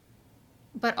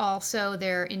 but also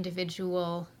their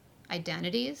individual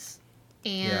identities.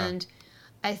 And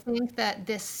I think that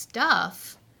this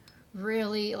stuff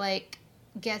really like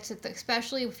gets at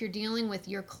especially if you're dealing with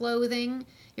your clothing's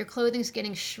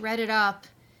getting shredded up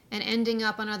and ending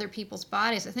up on other people's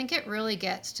bodies. I think it really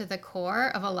gets to the core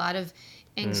of a lot of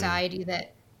anxiety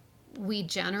that we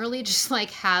generally just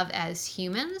like have as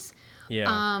humans.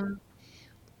 Yeah.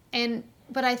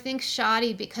 But I think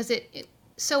shoddy, because it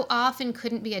so often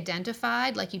couldn't be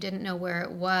identified, like you didn't know where it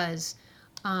was,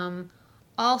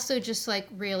 also just like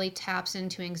really taps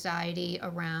into anxiety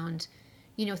around,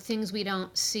 things we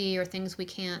don't see or things we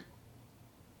can't,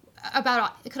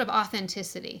 about it could have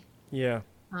authenticity. Yeah.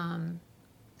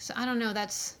 So I don't know,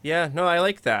 that's... Yeah, no, I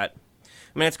like that.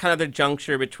 I mean, it's kind of the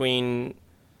juncture between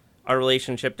our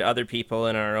relationship to other people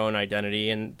and our own identity,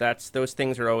 and those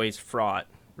things are always fraught,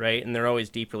 right? And they're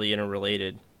always deeply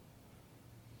interrelated.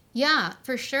 Yeah,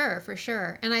 for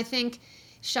sure. And I think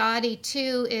shoddy,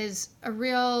 too, is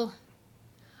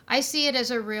I see it as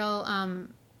a real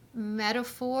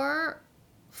metaphor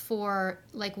for,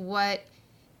 like, what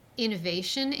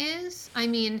innovation is. I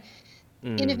mean,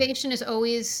 innovation is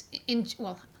always...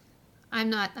 I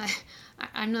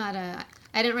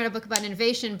didn't write a book about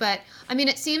innovation, but, I mean,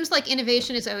 it seems like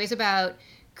innovation is always about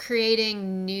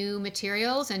creating new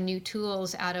materials and new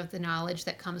tools out of the knowledge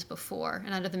that comes before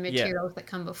and out of the materials that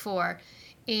come before.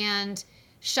 And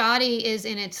shoddy is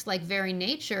in its like very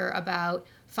nature about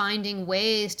finding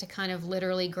ways to kind of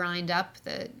literally grind up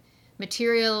the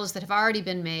materials that have already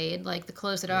been made, like the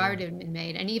clothes that have already been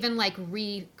made, and even like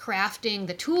recrafting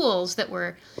the tools that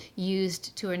were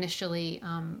used to initially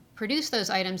produce those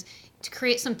items to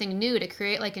create something new, to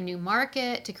create like a new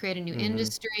market, to create a new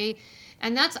industry.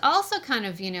 And that's also kind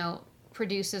of,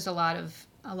 produces a lot of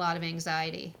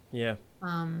anxiety. Yeah.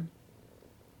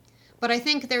 But I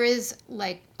think there is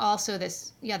like also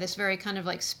this very kind of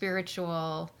like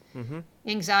spiritual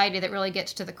anxiety that really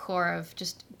gets to the core of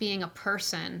just being a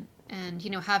person and,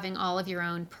 having all of your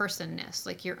own personness,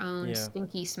 like your own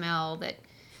stinky smell that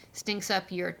stinks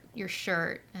up your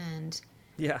shirt. And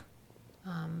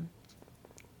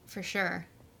for sure.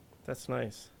 That's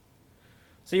nice.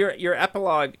 So your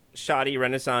epilogue, Shoddy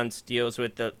Renaissance, deals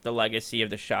with the legacy of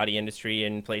the shoddy industry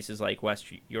in places like West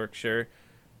Yorkshire,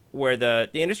 where the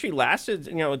industry lasted,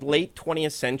 late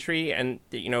 20th century, and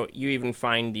you even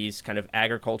find these kind of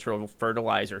agricultural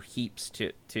fertilizer heaps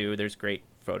too. There's a great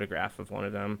photograph of one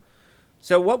of them.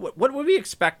 So what would we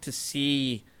expect to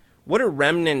see? What are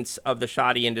remnants of the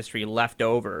shoddy industry left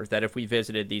over that if we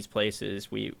visited these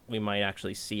places, we might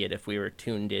actually see it if we were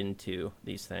tuned into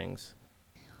these things?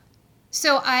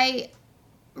 So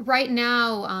right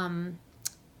now,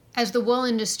 as the wool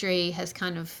industry has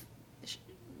kind of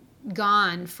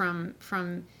gone from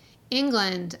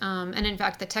England, and in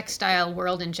fact the textile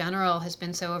world in general has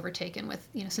been so overtaken with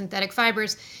synthetic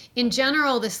fibers. In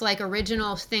general, this like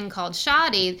original thing called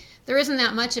shoddy, there isn't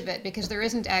that much of it because there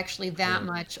isn't actually that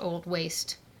much old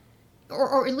waste,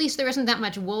 or at least there isn't that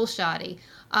much wool shoddy.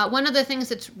 One of the things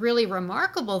that's really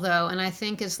remarkable, though, and I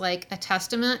think is like a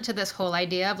testament to this whole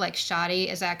idea of like shoddy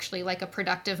is actually like a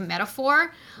productive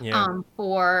metaphor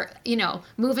for,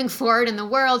 moving forward in the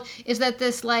world, is that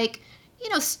this like,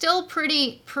 still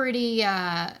pretty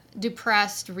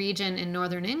depressed region in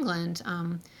northern England,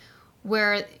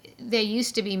 where they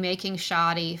used to be making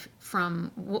shoddy from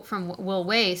wool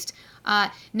waste,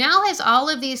 now has all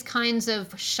of these kinds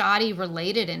of shoddy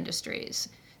related industries.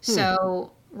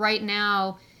 So right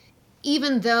now,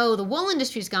 even though the wool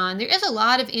industry's gone, there is a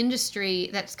lot of industry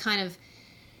that's kind of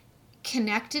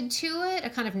connected to it, a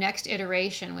kind of next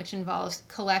iteration, which involves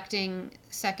collecting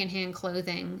secondhand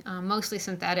clothing, mostly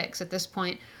synthetics at this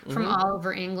point, from all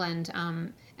over England.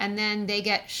 And then they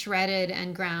get shredded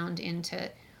and ground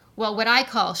into, what I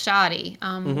call shoddy,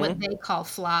 what they call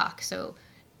flock. So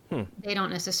They don't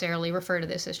necessarily refer to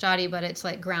this as shoddy, but it's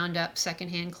like ground up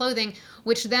secondhand clothing,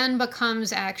 which then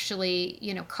becomes actually,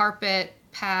 carpet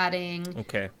padding,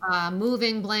 Okay.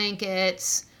 Moving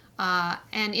blankets.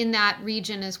 And in that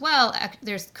region as well,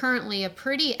 there's currently a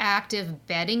pretty active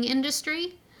bedding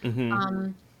industry.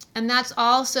 And that's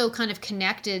also kind of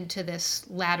connected to this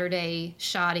latter-day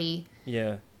shoddy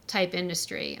Yeah. type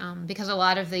industry, because a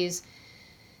lot of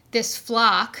this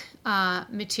flock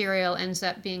material ends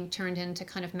up being turned into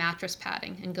kind of mattress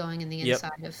padding and going in the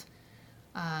inside of.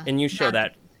 And you show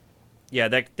that, yeah,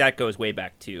 that goes way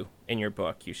back too. In your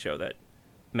book, you show that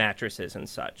mattresses and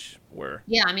such were.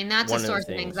 Yeah, I mean that's a one of the source of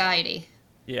things. anxiety.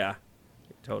 Yeah,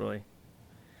 totally.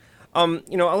 A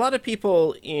lot of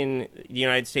people in the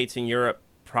United States and Europe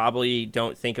probably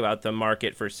don't think about the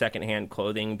market for secondhand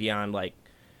clothing beyond like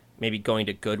maybe going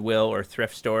to Goodwill or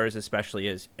thrift stores, especially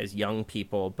as young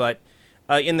people. But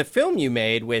in the film you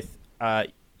made with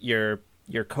your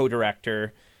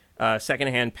co-director,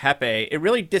 Secondhand Pepe, it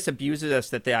really disabuses us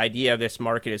that the idea of this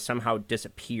market has somehow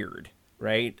disappeared,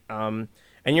 right?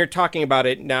 And you're talking about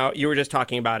it now. You were just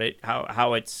talking about it,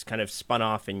 how it's kind of spun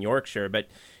off in Yorkshire, but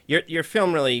your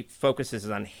film really focuses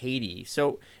on Haiti.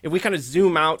 So if we kind of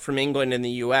zoom out from England and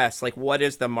the U.S., like what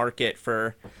is the market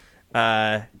for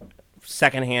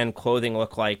secondhand clothing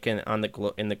look like in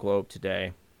the globe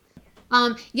today?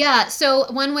 Yeah,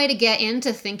 so one way to get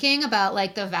into thinking about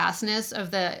like the vastness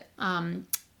of the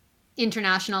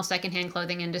international secondhand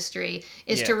clothing industry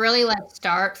is to really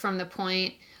start from the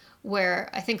point where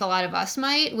I think a lot of us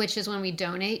might, which is when we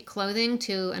donate clothing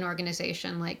to an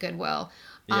organization like Goodwill.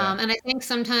 And I think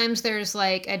sometimes there's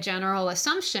like a general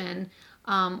assumption,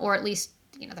 or at least,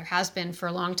 there has been for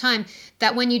a long time,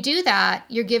 that when you do that,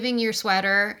 you're giving your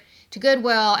sweater to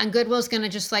Goodwill and Goodwill's going to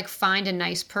just like find a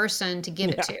nice person to give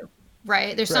it to.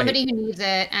 Right. There's somebody who needs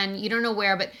it and you don't know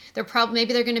where, but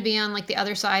maybe they're going to be on like the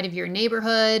other side of your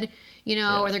neighborhood,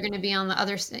 or they're going to be on the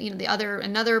other,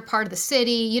 another part of the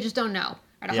city. You just don't know.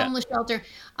 At a homeless shelter.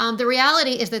 The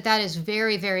reality is that is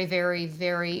very, very, very,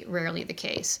 very rarely the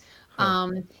case.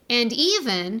 And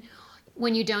even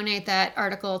when you donate that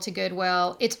article to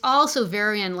Goodwill, it's also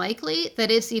very unlikely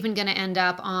that it's even going to end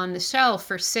up on the shelf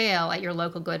for sale at your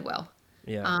local Goodwill.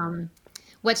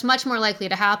 What's much more likely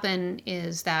to happen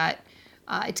is that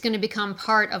it's going to become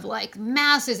part of like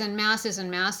masses and masses and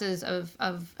masses of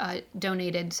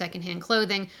donated secondhand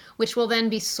clothing, which will then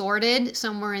be sorted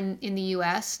somewhere in the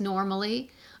U.S.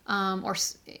 normally, or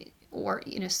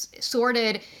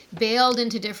sorted, baled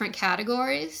into different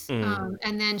categories,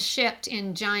 and then shipped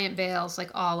in giant bales like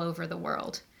all over the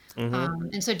world.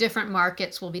 And so different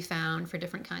markets will be found for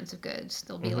different kinds of goods.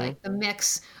 There'll be like the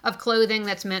mix of clothing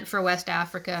that's meant for West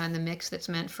Africa and the mix that's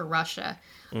meant for Russia.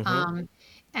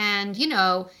 And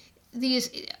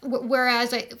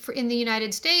whereas in the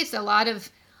United States, a lot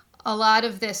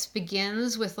of this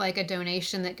begins with like a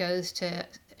donation that goes to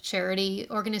charity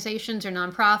organizations or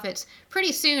nonprofits.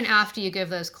 Pretty soon after you give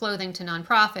those clothing to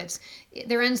nonprofits,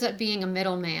 there ends up being a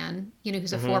middleman,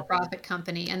 who's a for-profit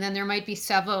company, and then there might be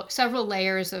several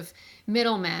layers of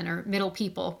middlemen or middle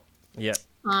people.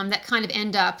 That kind of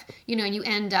end up, and you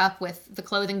end up with the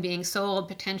clothing being sold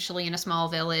potentially in a small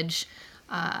village.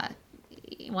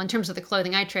 In terms of the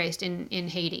clothing I traced in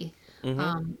Haiti,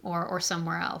 or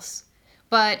somewhere else.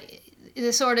 But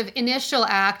the sort of initial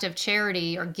act of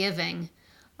charity or giving,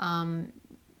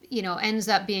 ends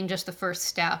up being just the first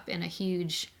step in a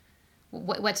huge,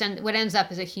 what ends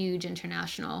up as a huge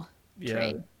international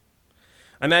trade.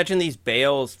 I imagine these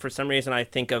bales, for some reason I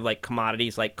think of like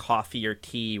commodities like coffee or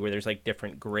tea where there's like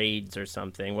different grades or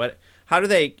something. Do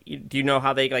you know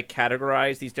how they like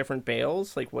categorize these different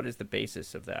bales? Like what is the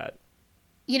basis of that?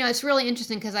 It's really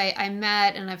interesting because I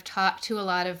met and I've talked to a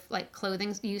lot of like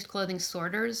used clothing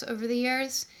sorters over the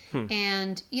years.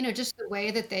 And, just the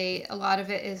way that a lot of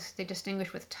it is they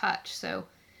distinguish with touch. So,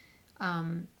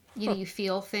 you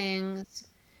feel things.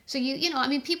 So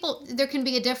people, there can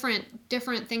be different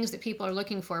things that people are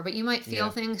looking for, but you might feel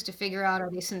things to figure out, are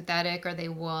they synthetic? Are they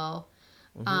wool?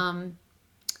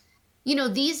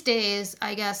 These days,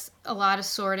 I guess a lot of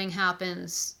sorting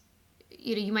happens.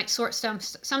 You might sort some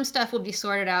stuff will be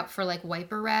sorted out for like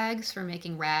wiper rags for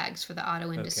making rags for the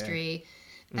auto industry.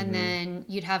 And then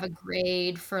you'd have a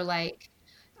grade for like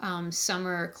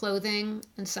summer clothing,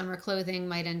 and summer clothing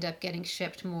might end up getting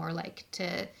shipped more like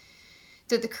to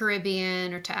the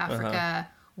Caribbean or to Africa.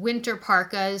 Winter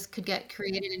parkas could get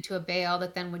created into a bale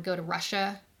that then would go to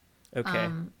Russia.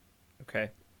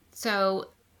 So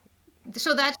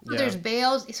that's there's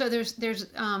bales. So there's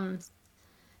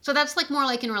so that's like more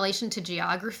like in relation to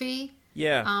geography.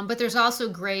 But there's also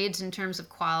grades in terms of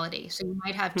quality. So you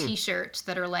might have T-shirts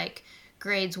that are like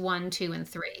grades 1, 2, and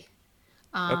 3.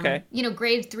 Okay.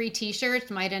 Grade 3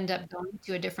 t-shirts might end up going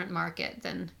to a different market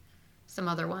than some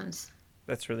other ones.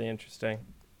 That's really interesting.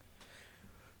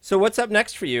 So what's up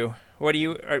next for you?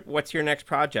 What's your next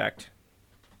project?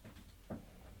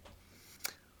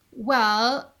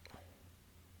 Well,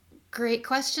 great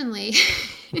question, Lee.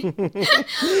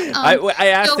 I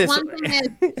asked this. One thing is,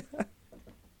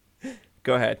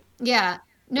 Go ahead. yeah.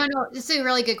 No, it's a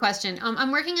really good question. I'm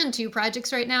working on 2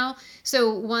 projects right now.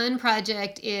 So one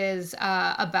project is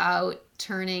about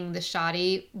developing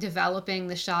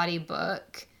the Shoddy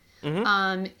book.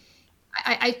 Mm-hmm.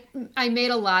 I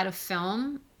made a lot of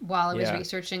film while I was Yeah.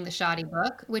 researching the Shoddy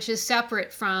book, which is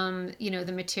separate from,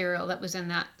 the material that was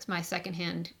in my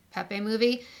secondhand Pepe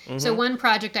movie. So one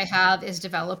project I have is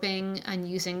developing and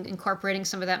incorporating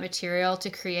some of that material to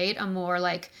create a more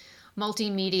like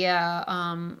multimedia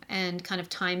and kind of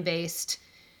time-based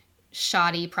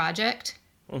Shoddy project.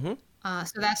 Mm-hmm.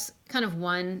 So that's kind of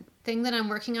one thing that I'm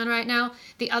working on right now.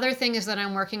 The other thing is that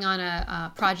I'm working on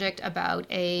a project about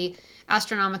a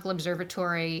astronomical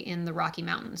observatory in the Rocky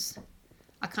Mountains,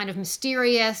 a kind of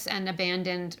mysterious and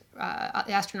abandoned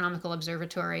astronomical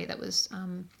observatory that was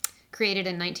created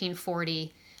in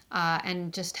 1940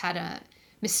 and just had a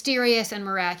mysterious and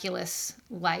miraculous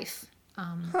life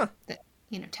that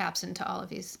taps into all of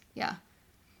these. Yeah.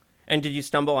 And did you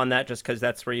stumble on that just because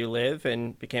that's where you live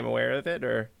and became aware of it,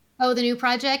 or? Oh, the new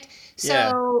project?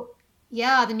 So,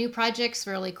 yeah, the new project's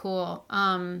really cool.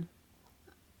 I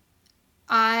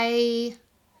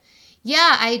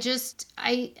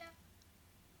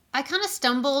kind of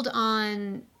stumbled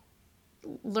on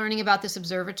learning about this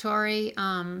observatory.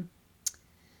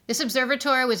 This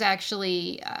observatory was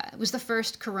actually was the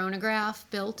first coronagraph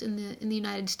built in the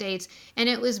United States, and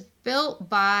it was built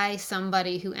by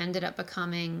somebody who ended up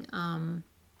becoming,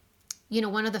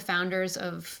 one of the founders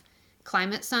of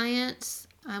climate science.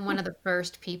 One of the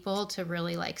first people to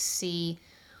really like see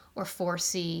or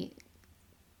foresee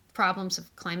problems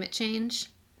of climate change.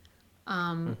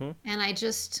 And I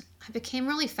became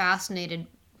really fascinated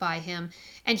by him.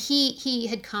 And he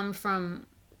had come from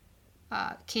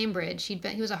Cambridge. He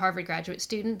was a Harvard graduate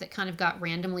student that kind of got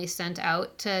randomly sent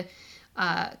out to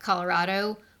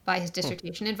Colorado by his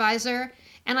dissertation advisor.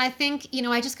 And I think,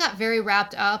 I just got very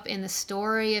wrapped up in the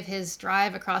story of his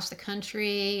drive across the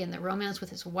country and the romance with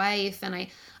his wife. And I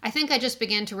think I just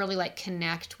began to really like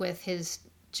connect with his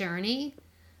journey.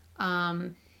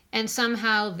 And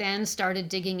somehow then started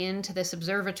digging into this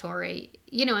observatory,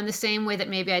 in the same way that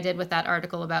maybe I did with that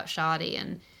article about Shoddy,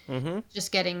 and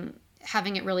just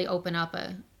having it really open up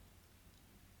an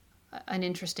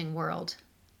interesting world.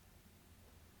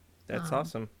 That's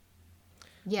awesome.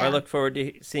 Yeah. I look forward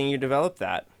to seeing you develop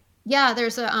that. Yeah,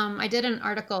 there's I did an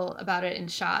article about it in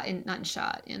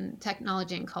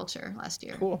Technology and Culture last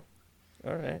year. Cool.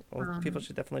 All right. Well, people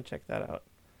should definitely check that out.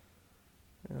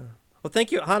 Yeah. Well,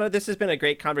 thank you, Hannah. This has been a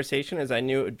great conversation, as I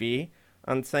knew it would be.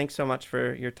 Thanks so much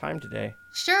for your time today.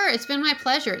 Sure. It's been my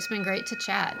pleasure. It's been great to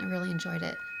chat. I really enjoyed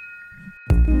it.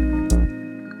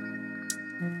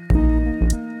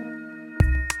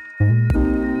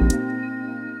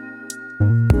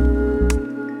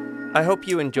 I hope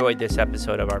you enjoyed this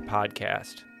episode of our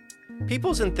podcast.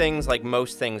 Peoples and things, like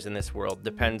most things in this world,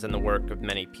 depends on the work of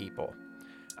many people.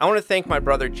 I want to thank my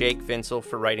brother Jake Vinsel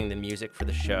for writing the music for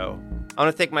the show. I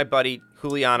want to thank my buddy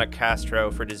Juliana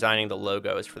Castro for designing the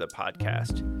logos for the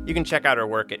podcast. You can check out her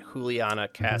work at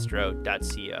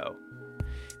julianacastro.co.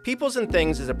 Peoples and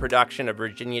Things is a production of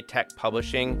Virginia Tech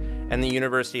Publishing and the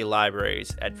University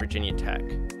Libraries at Virginia Tech.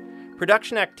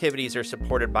 Production activities are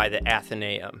supported by the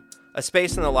Athenaeum, a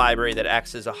space in the library that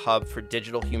acts as a hub for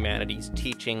digital humanities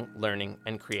teaching, learning,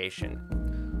 and creation.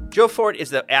 Joe Ford is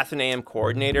the Athenaeum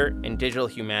Coordinator and Digital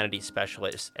Humanities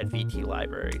Specialist at VT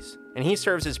Libraries, and he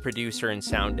serves as producer and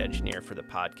sound engineer for the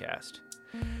podcast.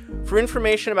 For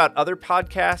information about other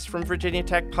podcasts from Virginia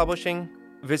Tech Publishing,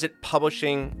 visit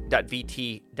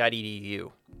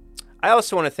publishing.vt.edu. I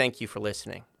also want to thank you for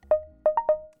listening.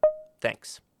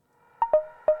 Thanks.